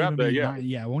will on draft day,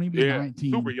 won't even be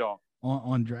 19 super young.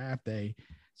 On draft day.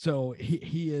 So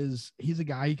he's a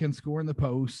guy he can score in the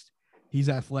post. He's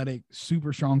athletic,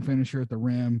 super strong finisher at the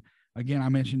rim. Again, I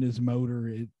mentioned his motor.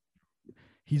 It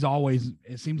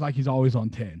seems like he's always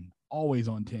on 10. Always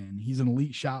on 10. He's an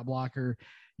elite shot blocker.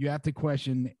 You have to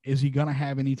question, is he going to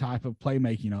have any type of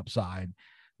playmaking upside?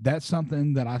 that's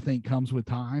something that I think comes with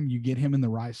time. You get him in the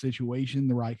right situation,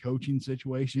 the right coaching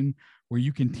situation where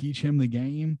you can teach him the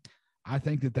game. I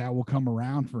think that will come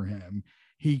around for him.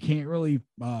 He can't really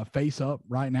face up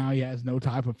right now. He has no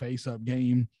type of face up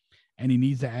game, and he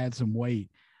needs to add some weight.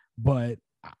 But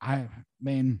I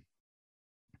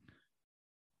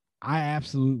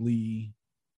absolutely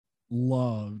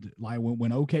loved, like,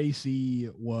 when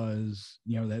OKC was,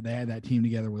 that they had that team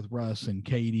together with Russ and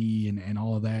KD and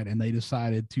all of that, and they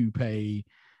decided to pay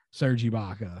Serge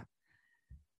Ibaka.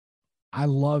 I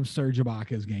loved Serge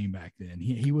Ibaka's game back then.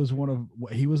 He was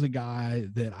a guy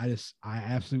that I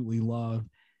absolutely loved.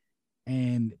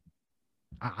 And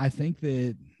I think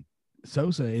that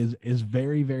Sosa is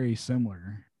very, very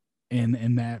similar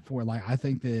in that, for, like, I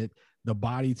think that the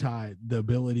body type, the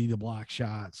ability to block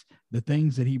shots, the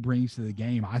things that he brings to the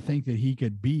game, I think that he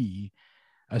could be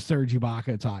a Serge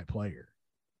Ibaka type player.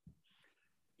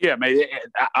 Yeah, man.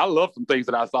 I love some things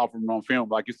that I saw from him on film.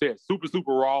 Like you said, super,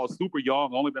 super raw, super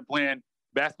young, only been playing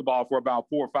basketball for about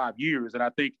 4 or 5 years. And I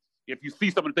think if you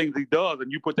see some of the things he does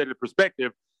and you put that in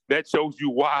perspective, that shows you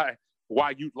why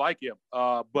you'd like him.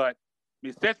 But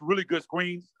he sets really good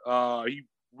screens. He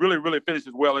really, really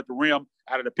finishes well at the rim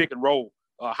out of the pick and roll.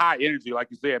 High energy, like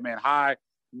you said, man. High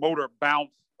motor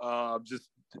bounce, just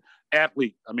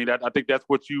athlete. I mean, I think that's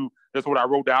what I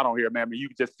wrote down on here, man. I mean, you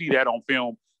can just see that on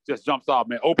film. Just jumps off,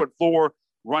 man. Open floor,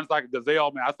 runs like a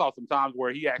gazelle, man. I saw some times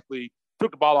where he actually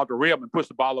took the ball off the rim and pushed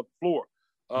the ball up the floor.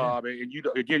 And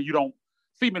you don't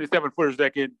see many 7-footers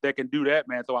that can do that,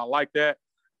 man. So I like that.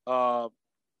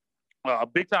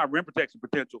 Big time rim protection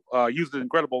potential. Uses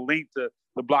incredible length to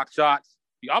block shots.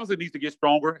 He obviously needs to get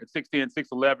stronger at 6'10",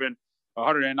 6'11",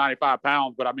 195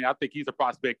 pounds. But I mean, I think he's a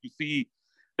prospect. You see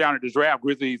down at the draft,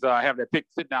 Grizzlies have that pick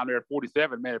sitting down there at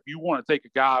 47. Man, if you want to take a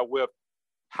guy with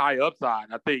high upside,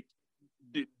 I think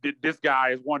this guy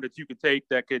is one that you could take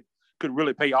that could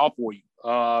really pay off for you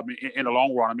in the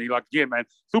long run. I mean, like, again, man,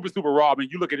 super, super raw. I mean,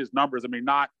 you look at his numbers. I mean,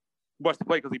 not much to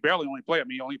play because he barely only played. I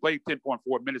mean, he only played 10.4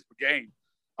 minutes per game.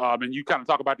 And you kind of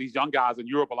talk about these young guys in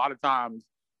Europe. A lot of times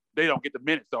they don't get the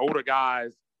minutes. The older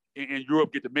guys in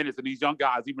Europe get the minutes, and these young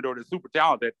guys, even though they're super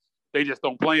talented, they just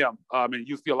don't play them. And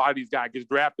you see a lot of these guys get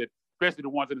drafted, especially the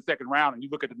ones in the second round, and you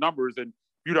look at the numbers and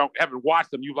you haven't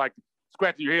watched them. You like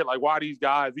scratching your head, like, why are these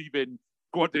guys even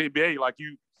going to the NBA? Like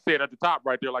you said at the top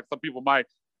right there, like some people might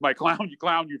clown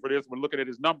you for this when looking at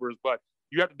his numbers, but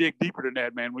you have to dig deeper than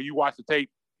that, man. When you watch the tape,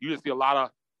 you just see a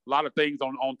lot of things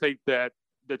on tape that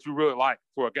you really like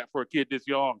for a kid this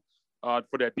young,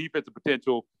 for that defensive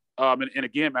potential. And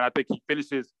again, man, I think he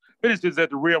finishes at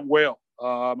the rim well.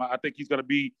 I think he's going to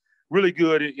be really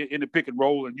good in the pick and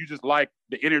roll, and you just like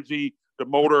the energy, the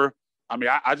motor. I mean,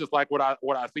 I just like what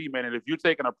I see, man. And if you're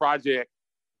taking a project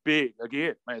big,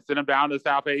 again, man, send him down to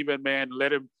South Haven, man,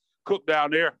 let him cook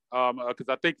down there. Because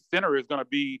I think center is going to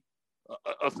be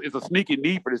is a sneaky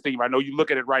need for this team. I know you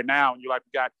look at it right now and you like,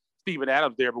 we got Steven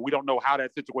Adams there, but we don't know how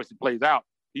that situation plays out.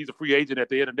 He's a free agent at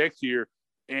the end of next year.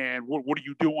 And what are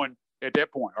you doing at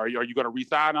that point? Are you going to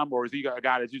re-sign him, or is he a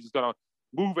guy that you're just going to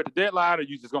move at the deadline, or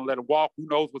you just going to let him walk? Who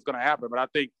knows what's going to happen? But I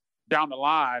think down the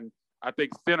line, I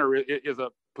think center is a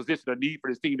position of need for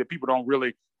this team that people don't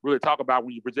really talk about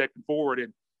when you're projecting forward.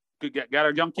 And got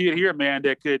a young kid here, man,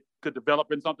 that could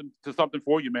develop into something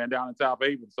for you, man, down in South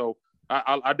Haven. So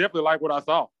I definitely like what I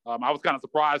saw. I was kind of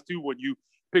surprised too when you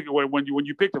picked when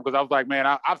you picked him, because I was like, man,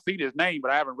 I've seen his name,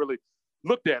 but I haven't really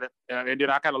looked at it. And then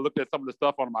I kind of looked at some of the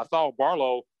stuff on him. I saw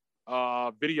Barlow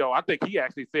video. I think he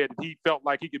actually said that he felt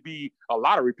like he could be a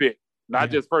lottery pick, not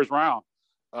just first round.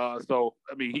 So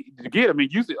I mean,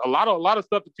 you see a lot of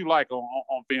stuff that you like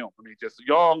on film. I mean, just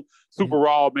young, super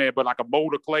raw, man, but like a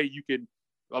mold of clay. You can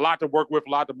a lot to work with, a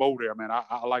lot to mold there, man.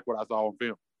 I like what I saw on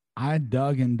film. I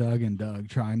dug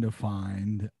trying to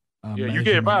find you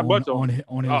can't find much on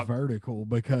his vertical,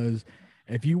 because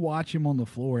if you watch him on the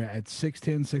floor at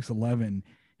 6'10", 6'11",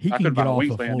 he can get off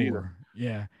the floor. Either.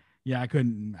 Yeah, I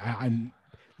couldn't.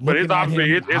 But it's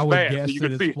obviously it's I would fast, guess so you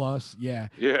can that see it's plus. Yeah.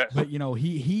 But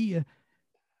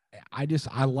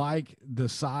I like the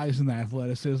size and the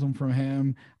athleticism from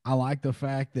him. I like the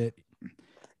fact that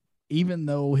even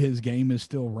though his game is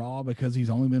still raw because he's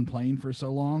only been playing for so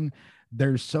long,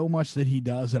 there's so much that he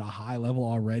does at a high level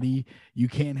already. You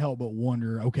can't help but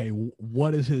wonder, okay,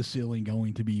 what is his ceiling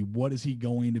going to be? What is he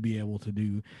going to be able to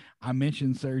do? I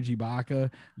mentioned Serge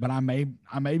Ibaka, but I may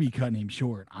be cutting him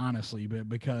short, honestly, but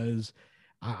because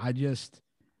I just,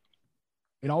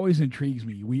 it always intrigues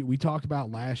me. We talked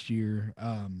about last year,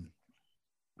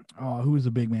 who was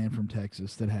a big man from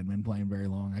Texas that hadn't been playing very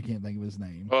long? I can't think of his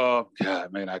name. God,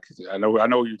 man, I know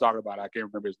what you're talking about. I can't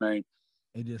remember his name.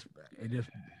 It just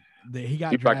he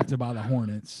got drafted by the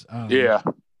Hornets. Yeah.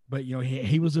 But,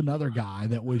 he was another guy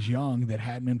that was young that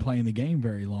hadn't been playing the game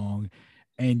very long.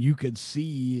 And you could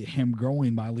see him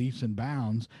growing by leaps and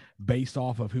bounds based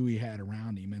off of who he had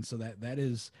around him. And so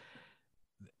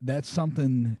that's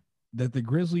something that the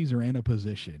Grizzlies are in a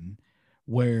position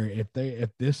where if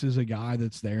this is a guy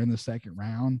that's there in the second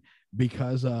round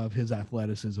because of his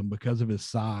athleticism, because of his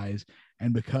size,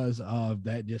 and because of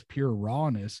that just pure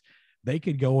rawness, they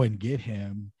could go and get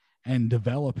him and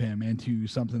develop him into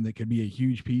something that could be a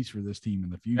huge piece for this team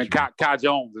in the future. And Kai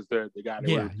Jones is the guy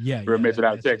that we're mentioning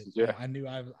out of Texas. Yeah, I knew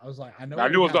I was like, I knew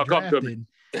it was going to come to me.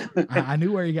 I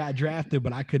knew where he got drafted,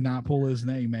 but I could not pull his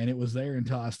name, man. It was there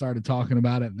until I started talking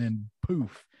about it, and then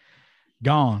poof,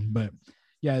 gone. But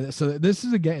yeah, so this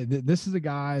is a guy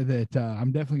that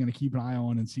I'm definitely going to keep an eye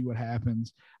on and see what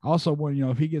happens. Also, when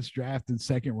if he gets drafted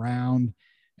second round,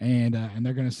 and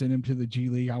they're going to send him to the G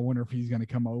League, I wonder if he's going to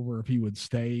come over, if he would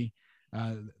stay.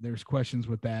 There's questions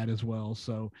with that as well.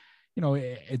 So,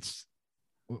 it's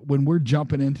when we're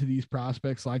jumping into these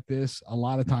prospects like this, a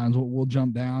lot of times we'll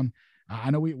jump down. I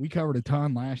know we covered a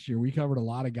ton last year. We covered a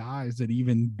lot of guys that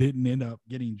even didn't end up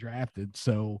getting drafted.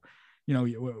 So,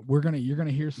 you're going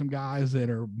to hear some guys that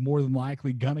are more than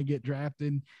likely going to get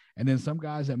drafted, and then some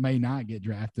guys that may not get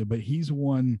drafted, but he's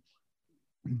one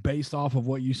based off of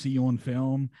what you see on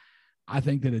film. I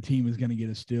think that a team is going to get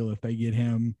a steal if they get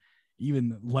him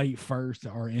even late first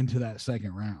or into that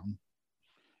second round.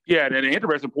 Yeah, and an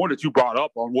interesting point that you brought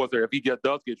up on was there if he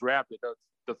does get drafted,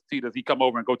 does he come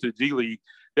over and go to the G League?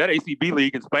 That ACB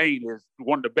league in Spain is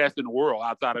one of the best in the world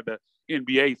outside of the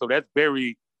NBA, so that's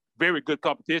very, very good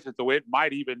competition. So it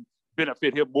might even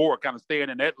benefit him more kind of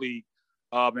staying in that league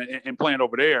and playing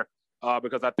over there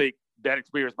because I think that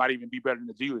experience might even be better than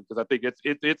the G League because I think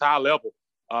it's high level.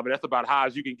 But that's about high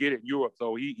as you can get in Europe.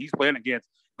 So he's playing against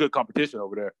good competition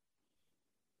over there.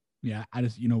 Yeah, I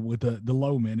just, with the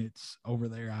low minutes over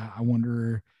there, I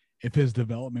wonder if his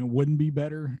development wouldn't be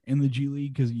better in the G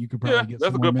League because you could probably get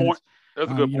some more minutes.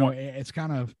 That's a good point. It's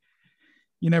kind of,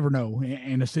 you never know.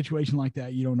 In a situation like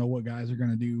that, you don't know what guys are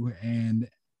going to do. And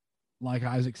like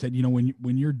Isaac said,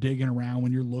 when you're digging around,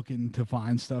 when you're looking to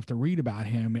find stuff to read about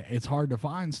him, it's hard to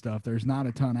find stuff. There's not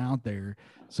a ton out there.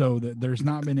 So there's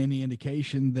not been any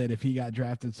indication that if he got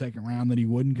drafted second round that he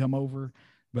wouldn't come over,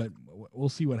 but we'll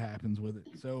see what happens with it.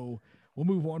 So we'll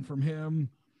move on from him.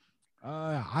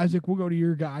 Isaac, we'll go to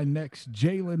your guy next,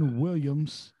 Jalen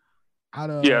Williams out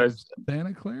of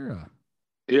Santa Clara.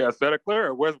 Yeah, Santa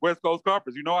Clara, West Coast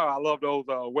Conference. I love those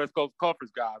West Coast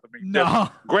Conference guys. I mean,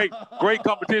 great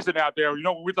competition out there.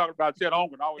 When we talk about Chet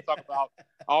Holmgren, I always talk about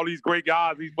all these great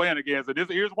guys he's playing against, and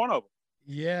here's one of them.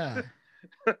 Yeah.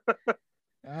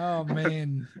 Oh,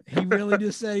 man. He really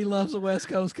just said he loves the West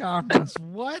Coast Conference.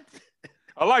 What?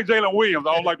 I like Jalen Williams.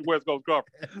 I don't like the West Coast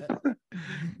Conference.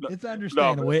 It's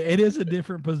understandable. It is a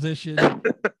different position.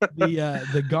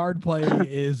 The guard play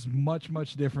is much,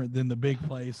 much different than the big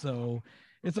play, so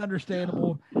it's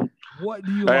understandable. What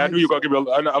do you like? I knew you were gonna give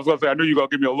me. I was gonna say I knew you were gonna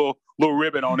give me a little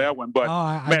ribbon on that one, but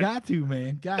I got to,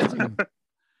 man, got to.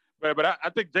 but I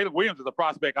think Jalen Williams is a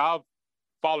prospect I've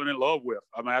fallen in love with.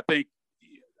 I mean, I think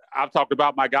I've talked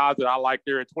about my guys that I like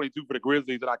there at 22 for the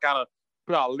Grizzlies, and I kind of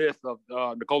put out a list of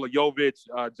Nikola Jovic,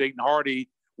 Jaden Hardy,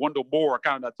 Wendell Moore,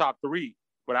 kind of the top three.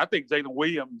 But I think Jalen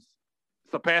Williams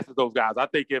surpasses those guys. I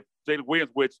think if Jalen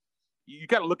Williams, which you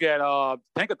got to look at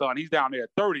Tankathon, he's down there at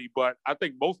 30, but I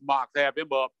think most mocks have him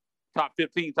up top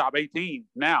 15, top 18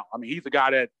 now. I mean, he's a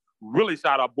guy that really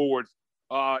shot up boards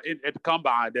at the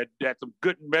combine, that some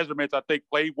good measurements, I think,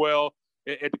 played well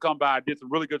at the combine, did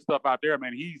some really good stuff out there.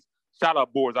 Man, he's shot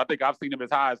up boards. I think I've seen him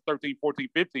as high as 13, 14,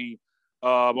 15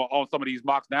 on some of these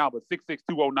mocks now, but 6'6",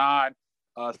 209,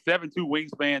 7'2"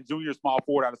 wingspan, junior small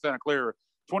forward out of Santa Clara,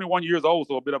 21 years old,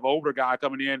 so a bit of an older guy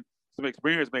coming in, some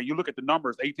experience, man. You look at the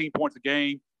numbers, 18 points a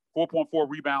game, 4.4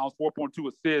 rebounds,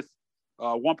 4.2 assists,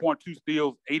 1.2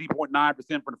 steals, 80.9%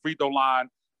 from the free throw line,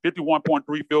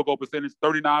 51.3 field goal percentage,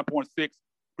 39.6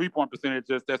 3-point percentage.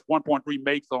 That's 1.3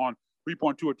 makes on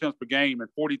 3.2 attempts per game and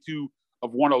 42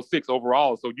 of 106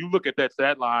 overall. So you look at that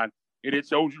stat line, and it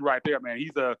shows you right there, man.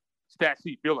 He's a stat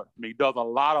sheet filler. I mean, he does a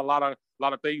lot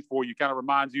of things for you. Kind of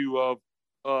reminds you of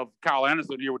Kyle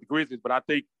Anderson here with the Grizzlies, but I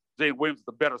think Jalen Williams is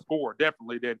a better scorer,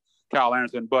 definitely, than Kyle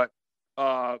Anderson. But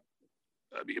I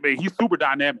mean, he's super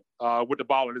dynamic with the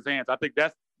ball in his hands. I think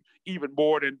that's even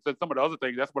more than some of the other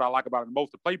things. That's what I like about him the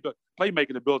most. The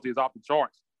playmaking ability is off the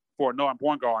charts for a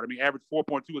non-point guard. I mean, average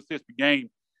 4.2 assists per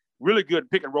game. Really good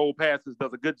pick and roll passes.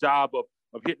 Does a good job of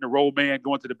hitting the roll man,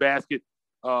 going to the basket.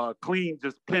 Clean,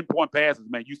 just pinpoint passes,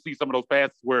 man. You see some of those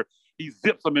passes where he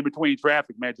zips them in between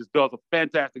traffic, man. Just does a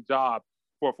fantastic job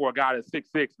for a guy that's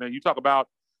 6'6". Man, you talk about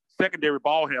secondary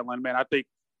ball handling, man. I think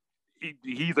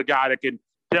he's a guy that can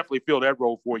definitely fill that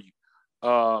role for you.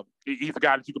 He's a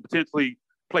guy that you could potentially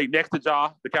play next to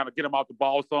Ja to kind of get him off the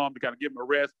ball some, to kind of give him a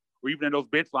rest, or even in those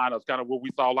bench lineups, kind of what we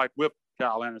saw like with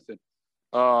Kyle Anderson.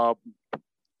 A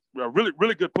really,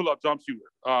 really good pull-up jump shooter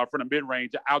from the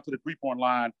mid-range out to the three-point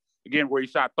line, again, where he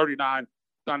shot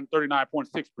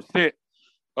 39.6%.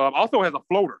 Also has a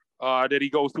floater that he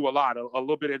goes to a lot, a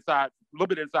little bit inside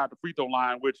the free throw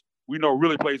line, which we know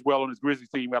really plays well on this Grizzlies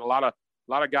team. We got a lot of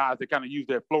guys that kind of use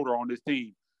that floater on this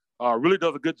team. Really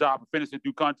does a good job of finishing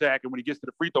through contact, and when he gets to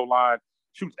the free throw line,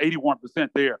 shoots 81%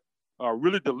 there.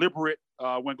 Really deliberate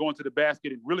when going to the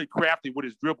basket, and really crafty with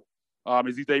his dribble.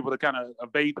 As he's able to kind of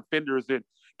evade defenders and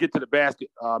get to the basket,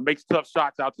 makes tough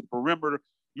shots out to the perimeter.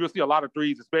 You'll see a lot of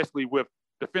threes, especially with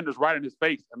defenders right in his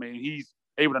face. I mean, he's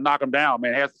able to knock them down,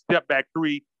 man. Has a step back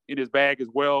three in his bag as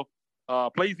well.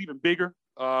 Plays even bigger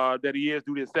than he is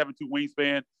due to his 7'2"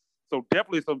 wingspan. So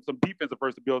definitely some defensive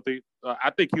versatility. I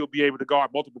think he'll be able to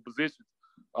guard multiple positions.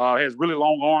 Has really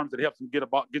long arms that helps him get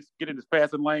in his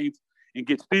passing lanes and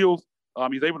get steals.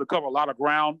 He's able to cover a lot of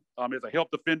ground as a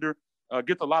help defender.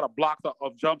 Gets a lot of blocks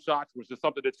of jump shots, which is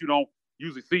something that you don't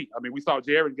usually see. I mean, we saw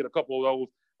Jaren get a couple of those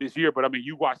this year, but I mean,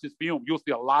 you watch this film, you'll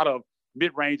see a lot of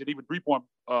mid-range and even three-point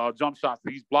jump shots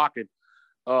that he's blocking.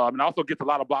 And also gets a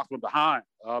lot of blocks from behind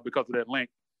because of that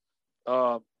length.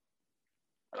 A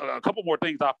couple more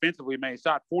things offensively, man.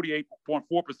 Shot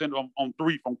 48.4% on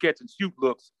three from catch and shoot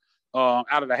looks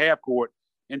out of the half court,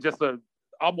 and just a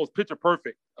almost picture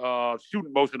perfect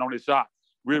shooting motion on his shot.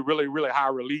 Really, really high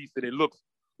release, and it looks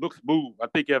smooth. I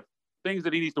think if things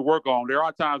that he needs to work on, there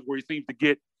are times where he seems to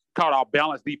get caught off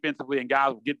balance defensively, and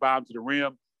guys will get by him to the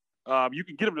rim. You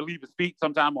can get him to leave his feet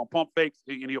sometime on pump fakes,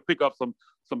 and he'll pick up some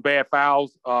bad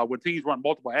fouls. When teams run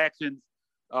multiple actions,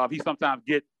 he sometimes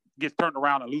gets turned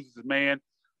around and loses his man.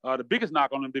 The biggest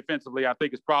knock on him defensively, I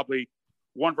think, is probably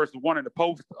 1-versus-1 in the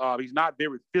post. He's not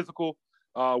very physical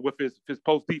with his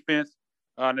post defense.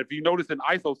 And if you notice in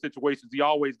ISO situations, he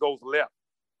always goes left.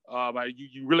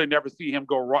 You really never see him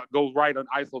goes right on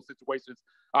ISO situations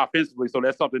offensively. So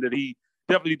that's something that he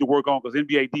definitely need to work on, because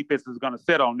NBA defense is going to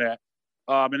set on that.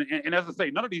 And as I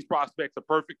say, none of these prospects are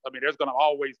perfect. I mean, there's going to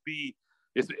always be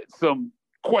some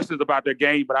questions about their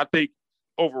game, but I think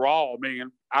overall,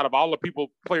 man, out of all the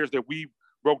players that we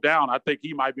broke down, I think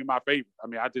he might be my favorite. I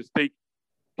mean, I just think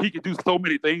he can do so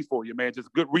many things for you, man.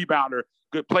 Just good rebounder,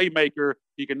 good playmaker.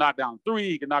 He can knock down three.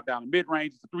 He can knock down the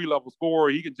mid-range. He's a three-level scorer.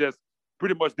 He can just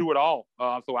pretty much do it all.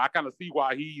 So I kind of see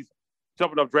why he's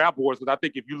jumping up draft boards, because I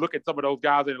think if you look at some of those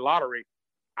guys in the lottery,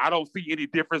 I don't see any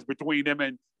difference between him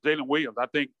and Jalen Williams. I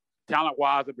think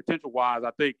talent-wise and potential-wise,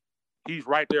 I think he's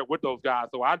right there with those guys.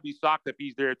 So I'd be shocked if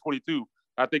he's there at 22.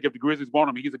 I think if the Grizzlies want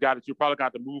him, he's a guy that you probably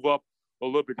got to move up a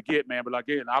little bit to get, man. But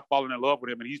again, I've fallen in love with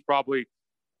him, and he's probably,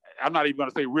 I'm not even going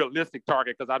to say realistic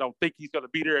target, because I don't think he's going to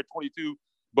be there at 22.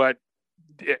 But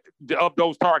of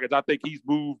those targets, I think he's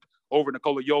moved over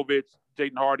Nikola Jovic,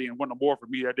 Jaden Hardy, and Wendell Moore for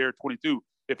me there at 22.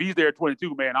 If he's there at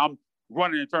 22, man, I'm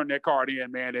running and turning that card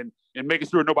in, man, and making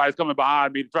sure nobody's coming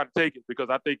behind me to try to take it, because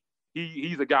I think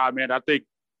he's a guy, man, I think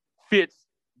fits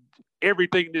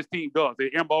everything this team does. Their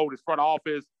MO, this front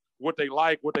office, what they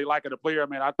like in a player,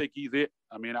 man, I think he's it.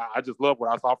 I mean, I just love what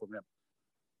I saw from him.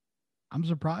 I'm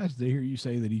surprised to hear you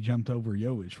say that he jumped over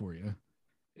Jovic for you.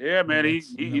 Yeah, man,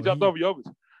 he jumped over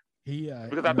Jovic.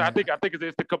 Because I think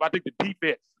the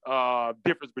defense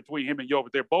difference between him and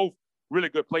Jovic. They're both really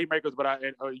good playmakers, but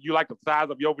you like the size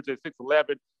of Jovic at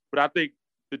 6'11", but I think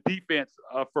the defense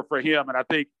for him, and I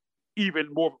think even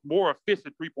more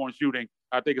efficient 3-point shooting,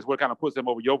 I think is what kind of puts him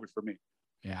over Jovic for me.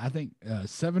 Yeah, I think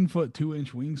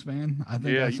 7'2" wingspan. I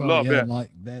think you love that. Like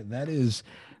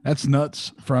that's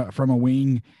nuts from a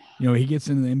wing. You know, he gets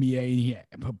into the NBA and he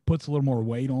puts a little more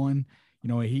weight on. You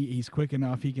know, he's quick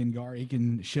enough. He can guard. He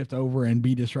can shift over and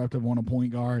be disruptive on a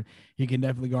point guard. He can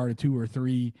definitely guard a 2 or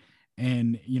 3.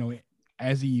 And, you know,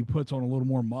 as he puts on a little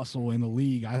more muscle in the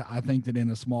league, I think that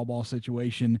in a small ball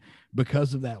situation,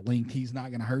 because of that length, he's not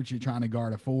going to hurt you trying to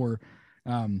guard a 4.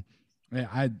 I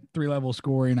had 3-level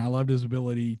scoring. I loved his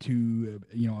ability to,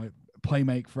 you know, play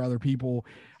make for other people.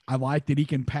 I like that he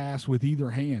can pass with either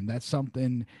hand. That's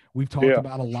something we've talked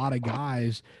about a lot of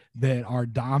guys that are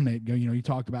dominant. You know, you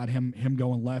talked about him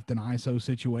going left in ISO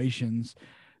situations.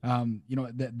 You know,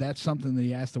 that's something that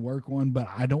he has to work on, but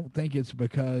I don't think it's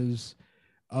because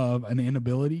of an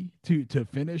inability to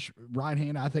finish right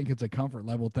hand. I think it's a comfort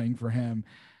level thing for him.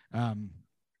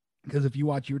 Because if you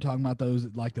watch, you were talking about those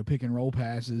like the pick and roll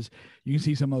passes. You can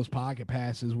see some of those pocket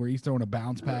passes where he's throwing a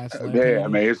bounce pass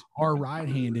left-handed or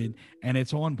right-handed, and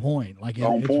it's on point. Like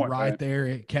it's right man. There.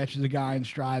 It catches a guy in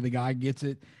stride. The guy gets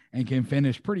it and can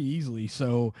finish pretty easily.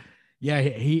 So, yeah,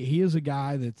 he is a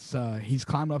guy that's he's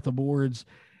climbed up the boards,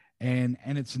 and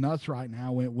it's nuts right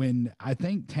now. When I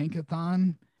think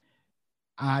Tankathon,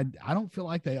 I don't feel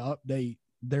like they update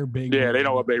their big. Yeah, they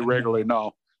don't update regularly.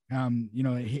 No. You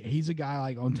know, he's a guy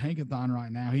like on Tankathon right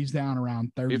now. He's down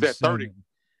around 30. He's at 30.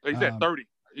 He's at 30.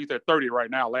 He's at 30 right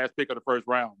now. Last pick of the first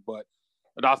round, but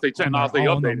I'll say 10. I'll say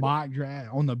updated. On the mock draft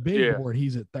on the big board,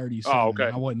 he's at 37. Oh,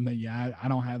 okay. I wouldn't. Yeah, I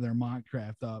don't have their mock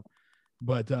draft up,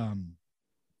 but you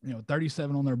know,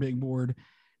 37 on their big board,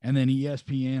 and then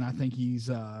ESPN. I think he's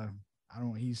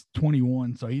he's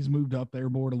 21, so he's moved up their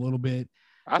board a little bit.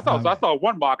 I saw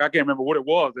one mock. I can't remember what it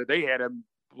was that they had him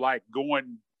like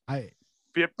going.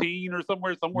 15 or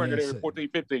somewhere in there, 14,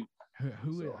 15.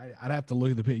 I'd have to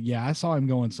look at the pick. Yeah, I saw him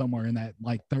going somewhere in that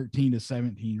like 13 to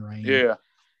 17 range. Yeah,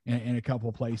 in a couple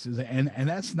of places, and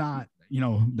that's not, you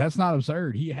know, that's not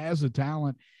absurd. He has the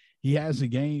talent, he has the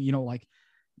game. You know, like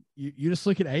you just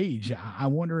look at age. I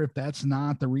wonder if that's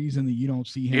not the reason that you don't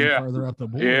see him further up the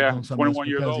board. Yeah, 21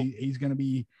 years old. He's going to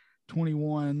be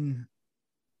 21.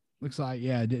 Looks like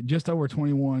just over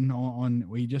 21 on.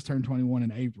 He just turned 21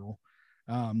 in April.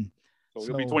 So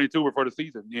he'll be 22 before the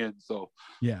season ends. So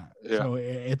yeah. So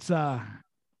it's I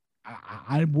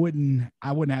wouldn't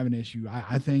have an issue.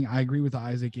 I think I agree with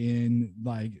Isaac in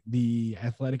like the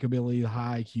athletic ability, the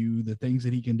high IQ, the things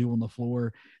that he can do on the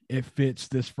floor. It fits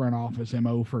this front office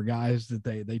MO for guys that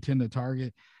they tend to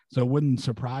target. So it wouldn't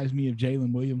surprise me if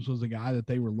Jalen Williams was the guy that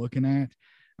they were looking at.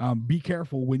 Be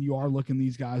careful when you are looking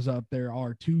these guys up. There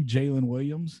are 2 Jalen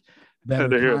Williams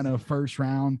that are kind of first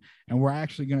round, and we're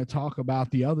actually going to talk about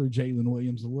the other Jalen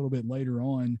Williams a little bit later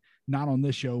on, not on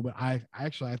this show, but I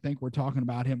think we're talking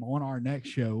about him on our next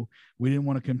show. We didn't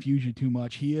want to confuse you too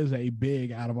much. He is a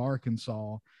big out of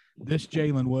Arkansas. This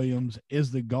Jalen Williams is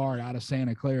the guard out of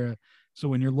Santa Clara. So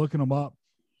when you're looking them up,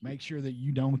 make sure that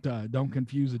you don't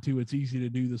confuse the two. It's easy to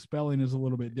do. The spelling is a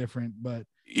little bit different, but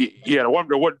yeah, what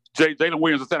Jalen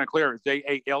Williams in Santa Clara is Jalen,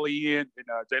 and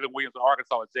Jalen Williams in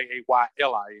Arkansas is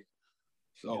Jaylin.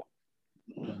 So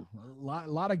a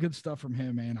lot of good stuff from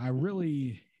him, man. I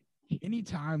really,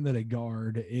 anytime that a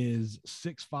guard is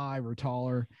 6'5" or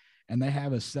taller and they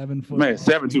have a 7 foot, man,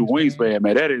 7'2" wingspan,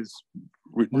 man, that is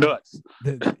nuts.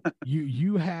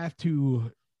 You have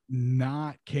to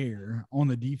not care on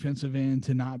the defensive end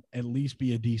to not at least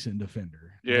be a decent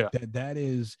defender. Yeah, like that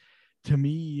is, to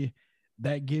me,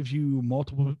 that gives you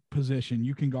multiple position.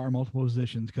 You can guard multiple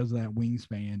positions because of that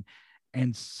wingspan.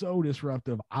 And so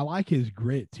disruptive. I like his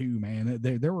grit too, man.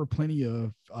 There were plenty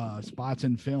of spots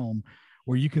in film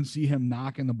where you can see him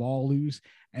knocking the ball loose,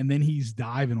 and then he's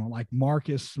diving on, like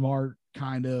Marcus Smart,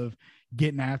 kind of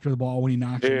getting after the ball when he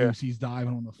knocks it loose. He's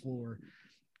diving on the floor.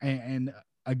 And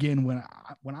again, when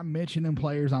I'm mentioning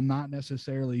players, I'm not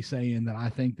necessarily saying that I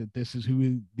think that this is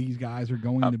who these guys are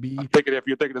going to be. I'm thinking if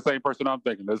you're thinking the same person I'm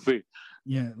thinking. Let's see.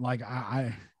 Yeah, like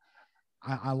I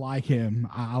like him.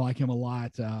 I like him a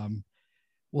lot.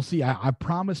 We'll see. I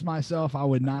promised myself I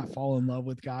would not fall in love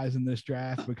with guys in this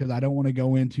draft because I don't want to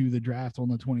go into the draft on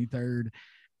the 23rd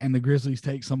and the Grizzlies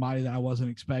take somebody that I wasn't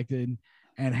expecting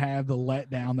and have the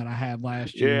letdown that I had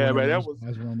last year. Yeah, man, that was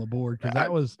guys were on the board because that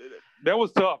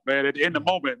was tough, man. In the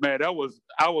moment, man, I was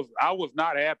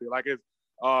not happy. Like it's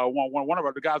one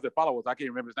of the guys that follow us. I can't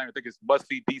remember his name. I think it's Must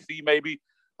See DC maybe.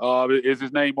 Is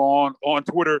his name on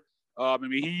Twitter? I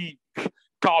mean, he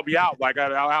called me out like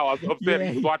how I was upset.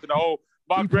 He was watching the whole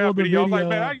mock draft video. I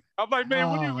was like, man,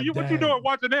 what you doing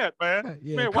watching that, man?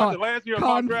 Yeah, man, watching last year's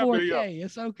mock draft 4K. video.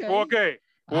 It's okay. 4K.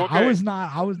 I was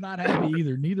not happy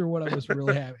either. Neither one of us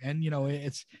really happy. And you know,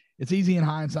 it's easy in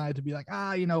hindsight to be like,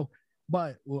 you know,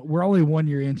 but we're only 1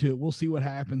 year into it. We'll see what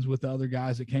happens with the other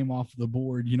guys that came off the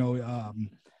board. You know,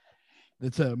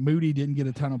 Moody didn't get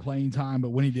a ton of playing time, but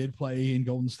when he did play in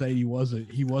Golden State, he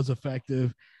was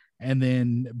effective. And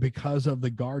then because of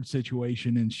the guard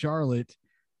situation in Charlotte,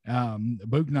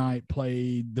 Bouknight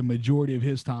played the majority of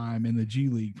his time in the G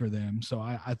League for them. So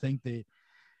I think that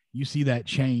you see that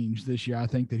change this year. I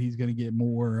think that he's going to get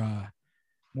more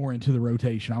into the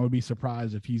rotation. I would be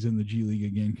surprised if he's in the G League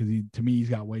again because to me, he's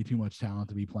got way too much talent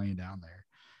to be playing down there.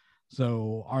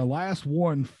 So our last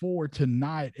one for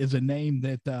tonight is a name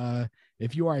that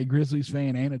if you are a Grizzlies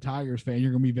fan and a Tigers fan,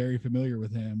 you're going to be very familiar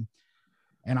with him.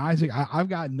 And Isaac, I've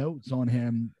got notes on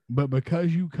him, but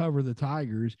because you cover the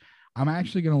Tigers, I'm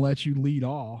actually going to let you lead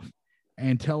off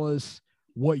and tell us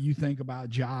what you think about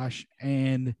Josh.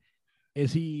 And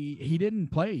is he didn't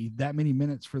play that many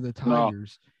minutes for the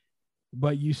Tigers.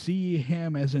 but you see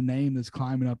him as a name that's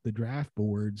climbing up the draft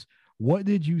boards. What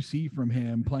did you see from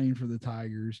him playing for the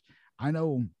Tigers? I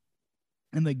know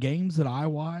in the games that I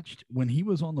watched, when he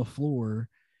was on the floor,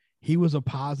 he was a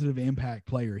positive impact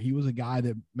player. He was a guy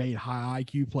that made high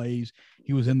IQ plays.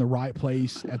 He was in the right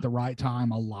place at the right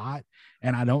time a lot.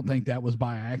 And I don't think that was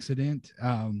by accident.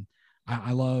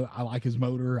 I like his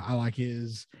motor. I like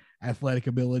his athletic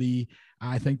ability.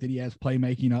 I think that he has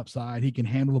playmaking upside. He can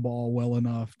handle the ball well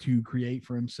enough to create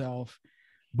for himself.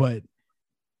 But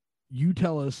you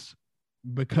tell us,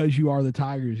 because you are the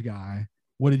Tigers guy,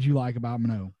 what did you like about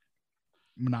Minot?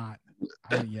 Not.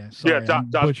 Sorry,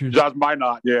 Josh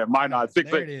Minot. Yeah, Minot.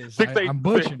 There it is. I'm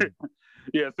butchering.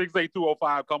 Yeah, 6'8",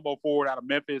 205 combo forward out of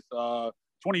Memphis. 20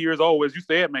 years old, as you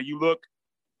said, man. You look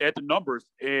at the numbers,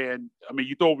 and I mean,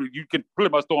 you can pretty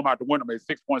much throw him out the window. Man,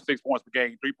 6.6 points per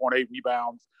game, 3.8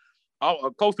 rebounds,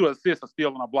 close to assists, a steal,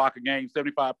 and a block a game.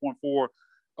 75.4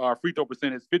 free throw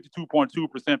percentage,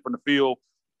 52.2% from the field,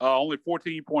 only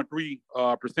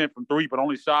 14.3% from three, but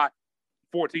only shot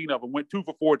 14 of them. Went 2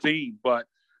 for 14, but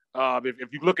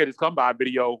if you look at his combine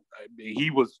video, he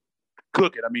was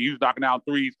cooking. I mean, he was knocking down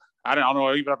threes. I don't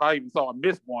know even if I even saw him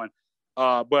miss one.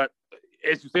 But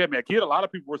as you said, man, kid, a lot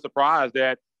of people were surprised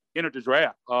that entered the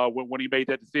draft when he made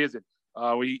that decision.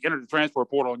 When he entered the transfer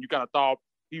portal, and you kind of thought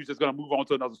he was just going to move on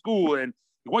to another school. And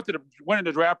he went in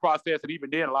the draft process, and even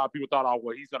then, a lot of people thought, oh,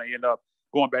 well, he's going to end up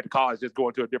going back to college, just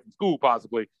going to a different school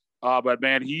possibly. But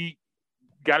man, he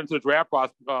got into the draft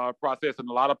process, and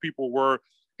a lot of people were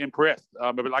impressed.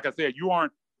 But like I said, you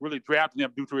aren't really drafting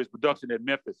him due to his production at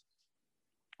Memphis.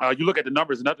 You look at the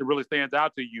numbers, and nothing really stands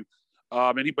out to you.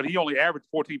 But he only averaged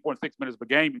 14.6 minutes per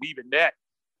game, and even that,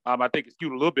 I think, is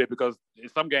skewed a little bit because in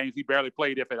some games he barely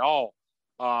played, if at all.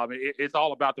 It's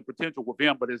all about the potential with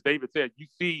him. But as David said, you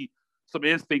see some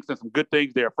instincts and some good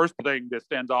things there. First thing that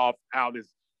stands out is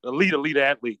elite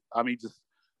athlete. I mean, just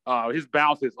his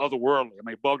bounce is otherworldly. I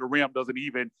mean, above the rim doesn't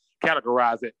even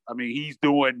categorize it. I mean, he's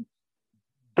doing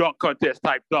dunk contest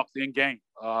type dunks in game.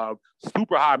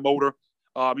 Super high motor.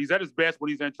 He's at his best when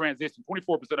he's in transition.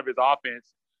 24% of his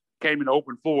offense came in the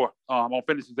open floor on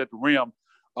finishes at the rim.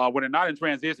 When they're not in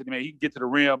transition, man, he can get to the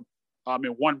rim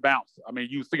in one bounce. I mean,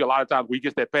 you see a lot of times where he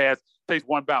gets that pass, takes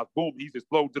one bounce, boom, he's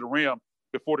exploding to the rim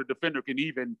before the defender can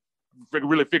even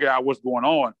really figure out what's going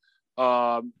on.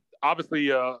 Obviously,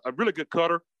 a really good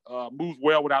cutter, moves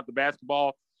well without the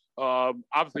basketball.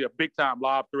 Obviously, a big-time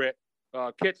lob threat.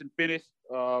 Catch and finish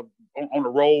on the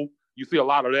roll. You see a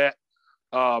lot of that.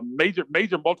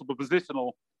 Major multiple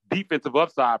positional defensive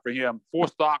upside for him. 4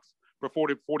 stocks for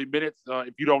 40 minutes.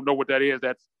 If you don't know what that is,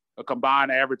 that's a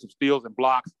combined average of steals and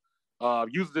blocks.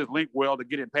 Uses his length well to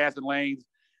get in passing lanes.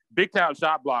 Big time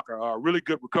shot blocker. Really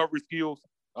good recovery skills.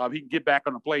 He can get back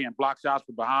on the play and block shots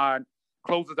from behind.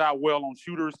 Closes out well on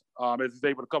shooters, as he's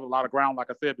able to cover a lot of ground,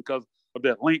 like I said, because of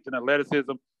that length and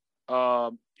athleticism.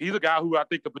 He's a guy who I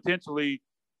think could potentially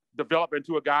develop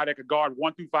into a guy that could guard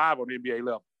 1 through 5 on the NBA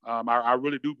level. I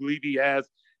really do believe he has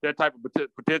that type of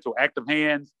potential. Active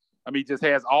hands. I mean, he just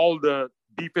has all the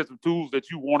defensive tools that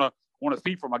you want to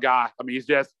see from a guy. I mean,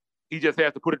 he just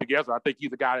has to put it together. I think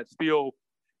he's a guy that's still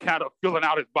kind of filling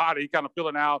out his body, kind of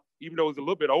filling out, even though he's a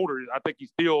little bit older. I think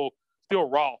he's still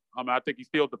raw. I mean, I think he's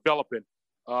still developing.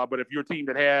 But if you're a team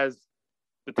that has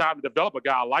the time to develop a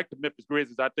guy like the Memphis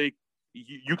Grizzlies, I think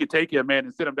you can take him, man,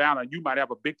 and sit him down, and you might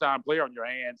have a big-time player on your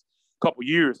hands a couple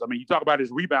years. I mean, you talk about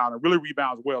his rebound, and really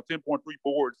rebounds well, 10.3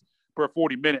 boards per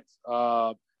 40 minutes,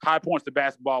 high points to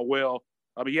basketball well.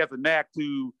 I mean, he has a knack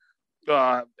to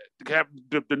have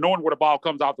the knowing where the ball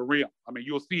comes off the rim. I mean,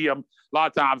 you'll see him a lot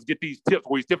of times get these tips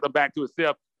where he's tipping it back to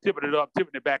himself, tipping it up,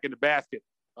 tipping it back in the basket.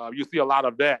 You'll see a lot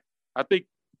of that. I think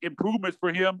improvements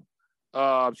for him,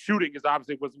 shooting is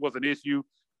obviously was an issue.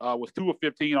 Was 2 of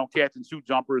 15 on catch and shoot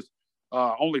jumpers.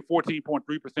 Only 14.3%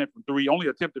 from three. Only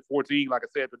attempted 14, like I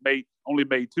said, but only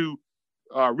made 2.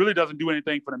 Really doesn't do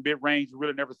anything for the mid-range. You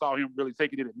really never saw him really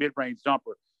taking it at mid-range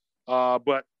jumper.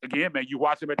 But again, man, you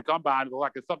watch him at the combine, it's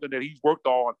like it's something that he's worked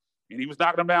on, and he was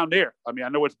knocking them down there. I mean, I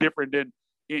know it's different than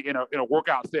in a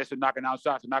workout session, knocking down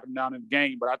shots and knocking them down in the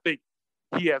game, but I think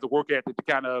he has a work ethic to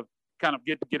kind of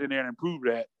get in there and improve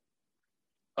that.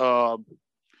 I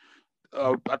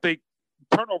think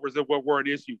turnovers were an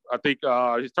issue. I think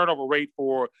his turnover rate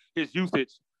for his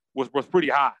usage was pretty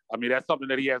high. I mean, that's something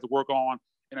that he has to work on.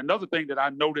 And another thing that I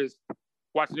noticed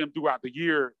watching him throughout the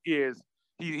year is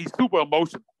he's super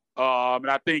emotional. And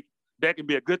I think that can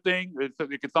be a good thing.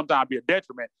 It can sometimes be a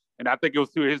detriment. And I think it was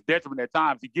to his detriment at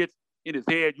times. He gets in his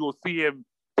head. You'll see him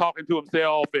talking to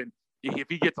himself. And if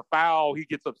he gets a foul, he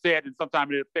gets upset. And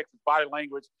sometimes it affects his body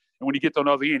language. And when he gets on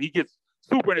the other end, he gets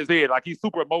super in his head. Like, he's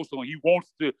super emotional. He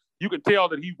wants to. You can tell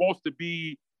that he wants to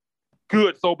be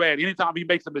good so bad. Anytime he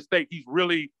makes a mistake, he's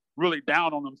really, really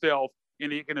down on himself,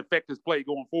 and it can affect his play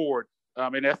going forward.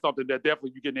 And that's something that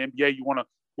definitely you get in the NBA. You want to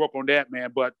work on that,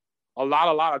 man. But a lot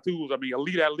of tools. I mean,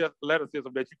 elite athleticism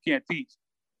that you can't teach.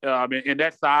 And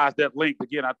that size, that length.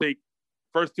 Again, I think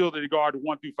first utility guard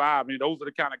 1 through 5. I mean, those are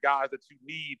the kind of guys that you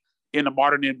need in the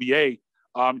modern NBA.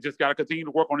 Just got to continue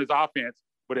to work on his offense.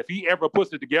 But if he ever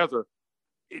puts it together,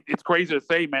 it's crazy to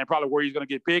say, man, probably where he's going to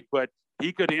get picked, but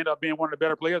he could end up being one of the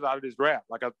better players out of this draft.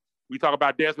 Like we talk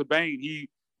about Desmond Bane,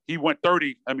 he went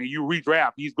 30. I mean, you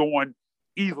redraft, he's going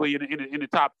easily in the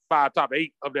top 5, top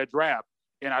 8 of that draft.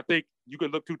 And I think you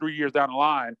could look 2-3 years down the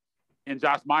line, and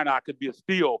Josh Minot could be a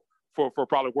steal for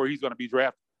probably where he's going to be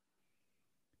drafted.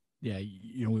 Yeah,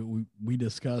 you know, we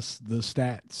discussed the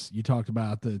stats. You talked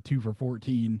about the 2 for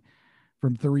 14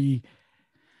 from 3.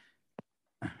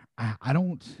 I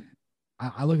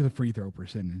look at the free throw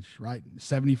percentage, right?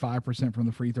 75% from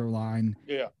the free throw line.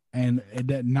 Yeah. And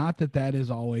not that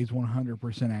is always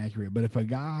 100% accurate, but if a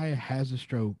guy has a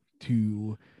stroke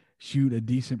to shoot a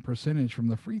decent percentage from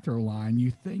the free throw line,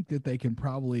 you think that they can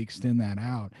probably extend that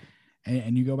out.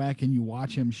 And you go back and you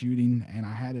watch him shooting, and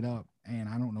I had it up, and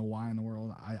I don't know why in the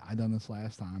world I done this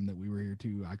last time that we were here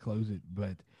too. I closed it,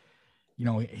 but you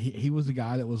know, he was the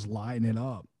guy that was lighting it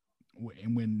up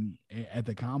when at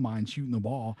the combine shooting the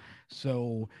ball.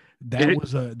 So that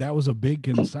was a big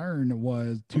concern,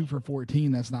 was 2 for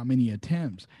 14. That's not many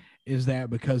attempts. Is that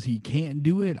because he can't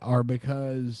do it, or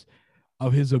because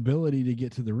of his ability to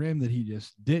get to the rim that he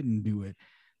just didn't do it?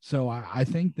 So I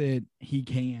think that he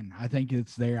can. I think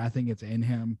it's there. I think it's in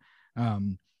him.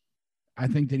 I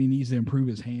think that he needs to improve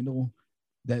his handle.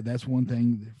 That's one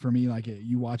thing for me. Like,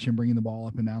 you watch him bringing the ball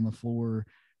up and down the floor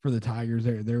for the Tigers.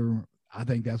 I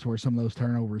think that's where some of those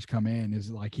turnovers come in, is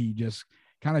like he just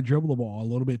kind of dribble the ball a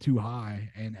little bit too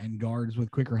high, and guards with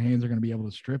quicker hands are going to be able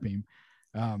to strip him.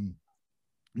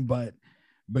 But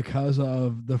because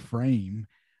of the frame,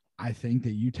 I think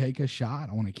that you take a shot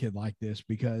on a kid like this,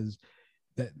 because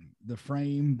that the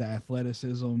frame, the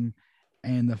athleticism,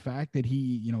 and the fact that he,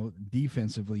 you know,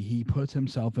 defensively, he puts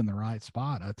himself in the right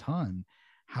spot a ton.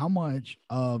 How much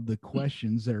of the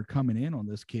questions that are coming in on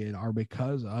this kid are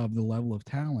because of the level of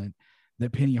talent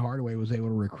that Penny Hardaway was able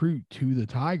to recruit to the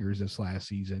Tigers this last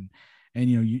season? And,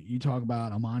 you know, you talk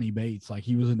about Amani Bates, like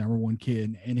he was the number 1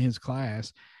 kid in his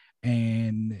class.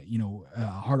 And, you know,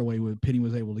 Penny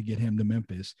was able to get him to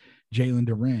Memphis. Jalen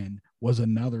Duren was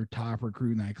another top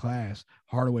recruit in that class.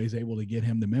 Hardaway's able to get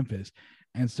him to Memphis.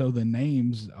 And so the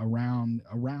names around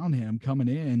him coming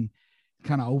in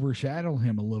kind of overshadow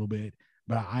him a little bit.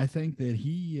 But I think that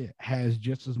he has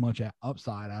just as much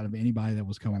upside out of anybody that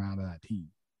was coming out of that team.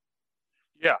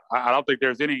 Yeah, I don't think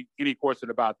there's any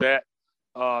question about that.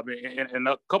 And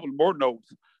a couple more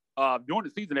notes. During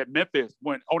the season at Memphis,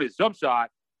 when on his jump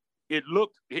shot, it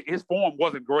looked, his form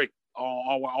wasn't great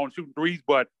on shooting threes,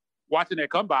 but watching that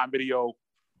combine video,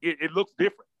 it looks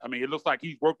different. I mean, it looks like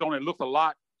he's worked on it. It looks a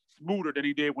lot smoother than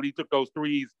he did when he took those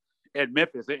threes at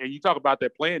Memphis. And you talk about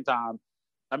that playing time.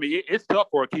 I mean, it's tough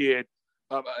for a kid,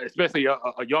 especially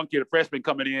a young kid, a freshman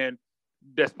coming in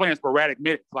that's playing sporadic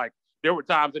minutes. Like, there were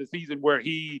times in the season where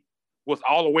he was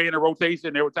all the way in the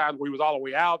rotation. There were times where he was all the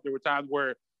way out. There were times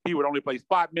where he would only play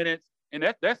spot minutes. And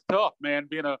that's tough, man,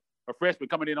 being a freshman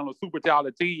coming in on a super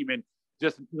talented team and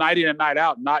just night in and night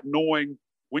out, not knowing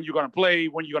when you're going to play,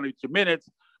 when you're going to get your minutes,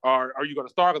 or are you going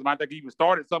to start? Because I think he even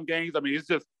started some games. I mean, it's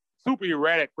just super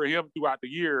erratic for him throughout the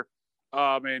year.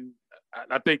 And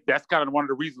I think that's kind of one of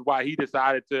the reasons why he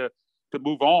decided to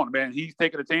move on, man. He's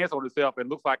taking a chance on himself, and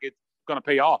looks like it's going to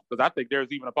pay off, because I think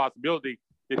there's even a possibility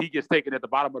that he gets taken at the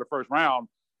bottom of the first round.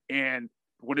 And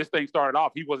when this thing started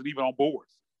off, he wasn't even on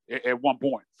boards at one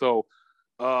point. So,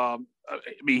 I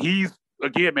mean, he's,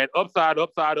 again, man, upside with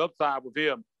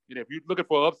him. And if you're looking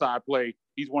for upside play,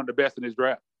 he's one of the best in his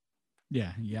draft.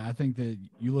 Yeah. I think that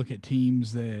you look at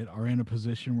teams that are in a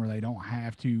position where they don't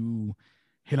have to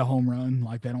hit a home run,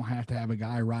 like they don't have to have a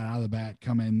guy right out of the bat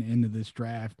coming into this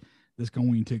draft that's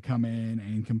going to come in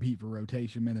and compete for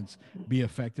rotation minutes, be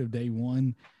effective day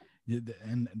one.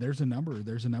 And there's a number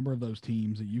of those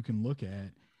teams that you can look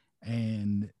at,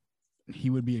 and he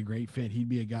would be a great fit. He'd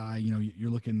be a guy, you know,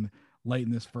 you're looking late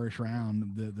in this first round,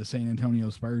 the San Antonio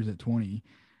Spurs at 20.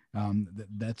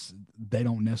 They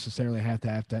don't necessarily have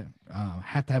to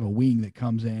have a wing that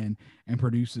comes in and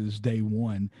produces day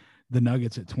one. The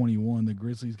Nuggets at 21, the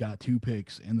Grizzlies got 2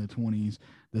 picks in the 20s.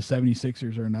 The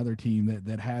 76ers are another team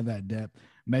that have that depth.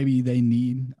 Maybe they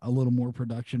need a little more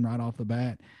production right off the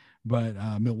bat, but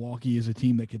Milwaukee is a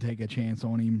team that could take a chance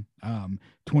on him.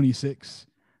 26,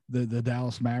 the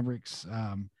Dallas Mavericks.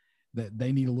 That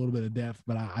they need a little bit of depth,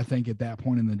 but I think at that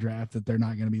point in the draft that they're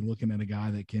not going to be looking at a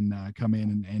guy that can come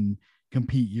in and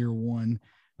compete year one.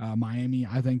 Miami,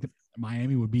 I think that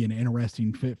Miami would be an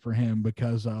interesting fit for him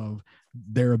because of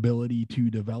their ability to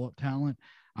develop talent.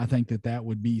 I think that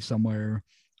would be somewhere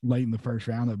late in the first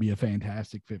round. That'd be a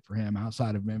fantastic fit for him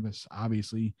outside of Memphis.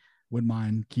 Obviously, wouldn't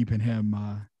mind keeping him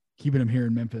here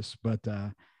in Memphis, but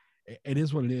it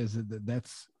is what it is.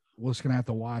 That's we're just going to have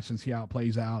to watch and see how it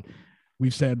plays out.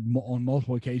 We've said on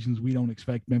multiple occasions we don't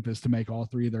expect Memphis to make all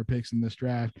three of their picks in this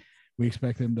draft. We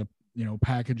expect them to,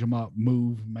 package them up,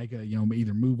 make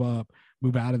either move up,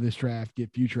 move out of this draft,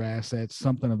 get future assets,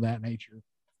 something of that nature.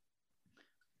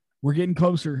 We're getting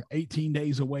closer, 18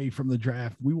 days away from the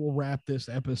draft. We will wrap this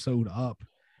episode up.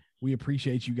 We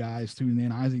appreciate you guys tuning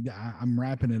in. Isaac, I'm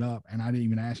wrapping it up, and I didn't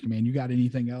even ask you, man, you got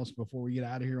anything else before we get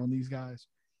out of here on these guys?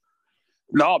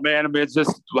 No, man. I mean, it's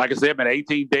just like I said, man.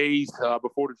 18 days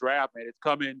before the draft, man. It's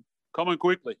coming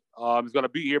quickly. It's gonna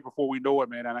be here before we know it,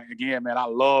 man. And again, man, I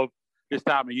love this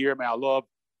time of year, man. I love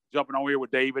jumping on here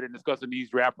with David and discussing these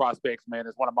draft prospects, man.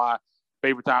 It's one of my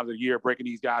favorite times of the year, breaking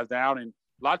these guys down. And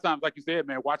a lot of times, like you said,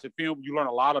 man, watching film, you learn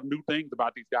a lot of new things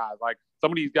about these guys. Like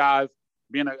some of these guys,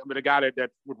 being a guy that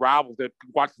with rivals that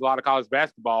watches a lot of college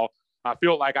basketball, I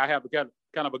feel like I have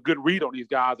kind of a good read on these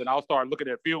guys, and I'll start looking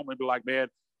at film and be like, man,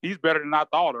 he's better than I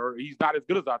thought, or he's not as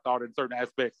good as I thought in certain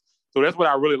aspects. So that's what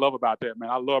I really love about that, man.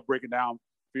 I love breaking down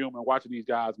film and watching these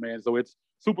guys, man. So it's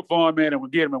super fun, man. And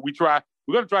again, man, we're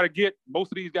going to try to get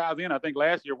most of these guys in. I think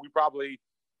last year we probably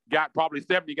got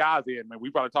 70 guys in, man.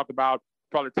 We probably talked about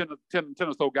probably 10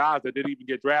 or so guys that didn't even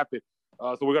get drafted.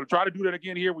 So we're going to try to do that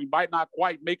again here. We might not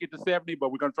quite make it to 70,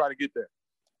 but we're going to try to get there.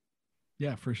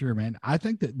 Yeah, for sure, man. I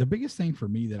think that the biggest thing for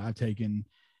me that I've taken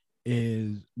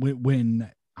is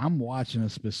when I'm watching a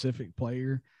specific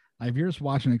player, like if you're just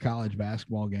watching a college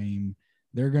basketball game,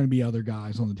 there are going to be other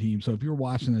guys on the team. So if you're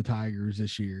watching the Tigers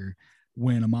this year,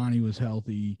 when Amani was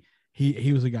healthy,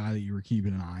 he was a guy that you were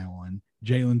keeping an eye on.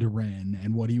 Jalen Duren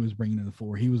and what he was bringing to the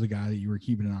floor, he was a guy that you were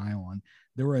keeping an eye on.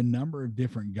 There were a number of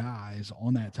different guys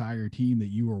on that Tiger team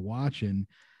that you were watching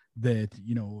that,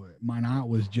 Minot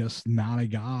was just not a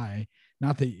guy.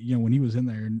 Not that, when he was in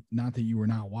there, not that you were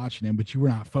not watching him, but you were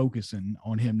not focusing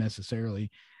on him necessarily.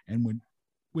 And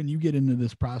when you get into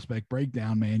this prospect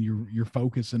breakdown, man, you're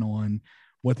focusing on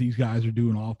what these guys are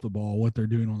doing off the ball, what they're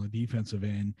doing on the defensive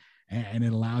end, and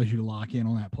it allows you to lock in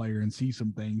on that player and see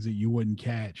some things that you wouldn't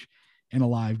catch in a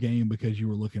live game because you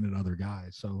were looking at other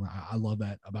guys. So I love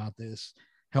that about this.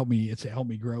 It's helped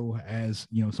me grow as,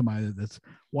 somebody that's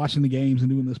watching the games and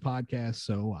doing this podcast.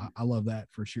 So I love that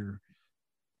for sure.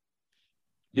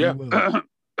 Yeah.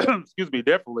 Excuse me.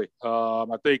 Definitely.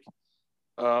 I think,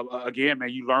 again, man,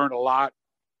 you learn a lot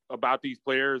about these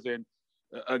players. And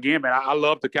again, man, I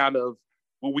love to kind of,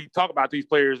 when we talk about these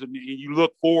players and you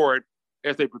look forward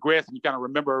as they progress and you kind of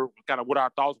remember kind of what our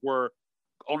thoughts were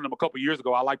on them a couple of years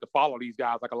ago. I like to follow these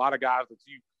guys, like a lot of guys that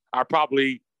I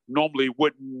probably normally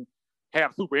wouldn't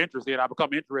have super interest in. I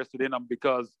become interested in them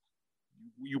because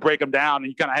you break them down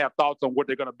and you kind of have thoughts on what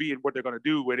they're going to be and what they're going to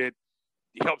do. And it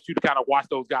helps you to kind of watch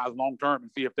those guys long term and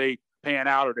see if they pan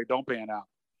out or they don't pan out.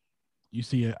 You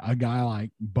see a guy like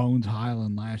Bones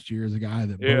Highland last year is a guy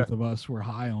that both of us were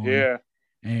high on. Yeah.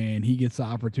 And he gets the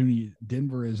opportunity.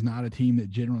 Denver is not a team that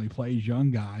generally plays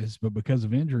young guys, but because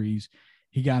of injuries,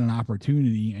 he got an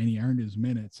opportunity and he earned his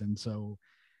minutes. And so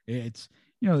it's,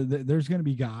 there's going to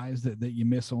be guys that you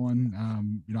miss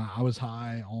on. I was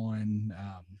high on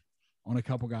a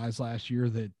couple guys last year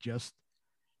that just,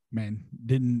 man,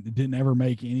 didn't ever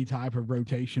make any type of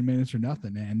rotation minutes or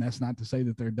nothing. And that's not to say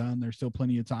that they're done. There's still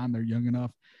plenty of time. They're young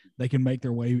enough. They can make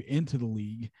their way into the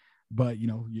league, but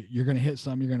you're going to hit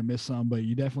some, you're going to miss some, but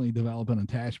you definitely develop an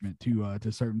attachment to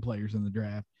certain players in the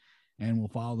draft, and we'll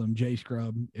follow them. Jay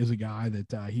Scrubb is a guy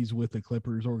that he's with the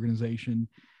Clippers organization.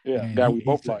 Yeah. Guy we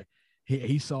both like.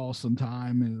 He saw some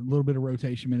time and a little bit of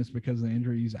rotation minutes because of the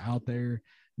injuries out there.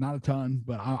 Not a ton,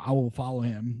 but I will follow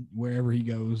him wherever he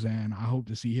goes, and I hope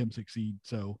to see him succeed.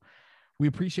 So we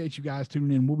appreciate you guys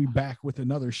tuning in. We'll be back with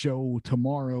another show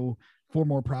tomorrow for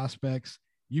more prospects.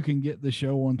 You can get the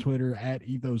show on Twitter at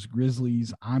Ethos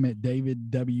Grizzlies. I'm at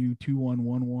David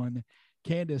W2111.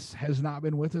 Candace has not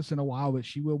been with us in a while, but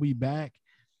she will be back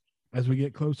as we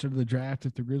get closer to the draft.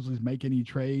 If the Grizzlies make any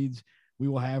trades, we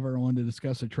will have her on to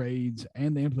discuss the trades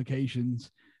and the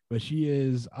implications. But she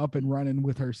is up and running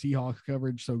with her Seahawks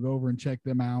coverage, so go over and check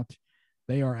them out.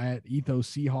 They are at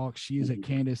Ethos Seahawks. She is at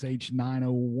Candace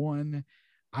H901.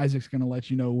 Isaac's going to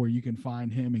let you know where you can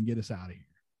find him and get us out of here.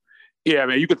 Yeah,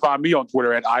 man, you can find me on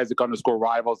Twitter at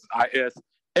Isaac_Rivals,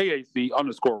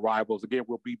 ISAAC_Rivals. Again,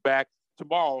 we'll be back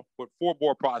tomorrow with 4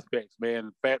 more prospects,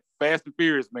 man. Fast and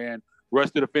furious, man.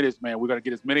 Rush to the finish, man. We're going to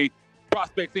get as many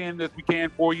prospects in as we can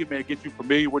for you, man. Get you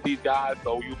familiar with these guys,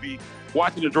 so you'll be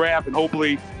watching the draft and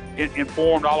hopefully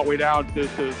informed all the way down to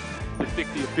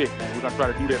 60th pick, man. We're going to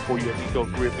try to do that for you at these those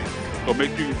career picks. So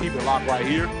make sure you keep it locked right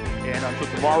here. And until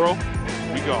tomorrow,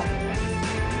 we go.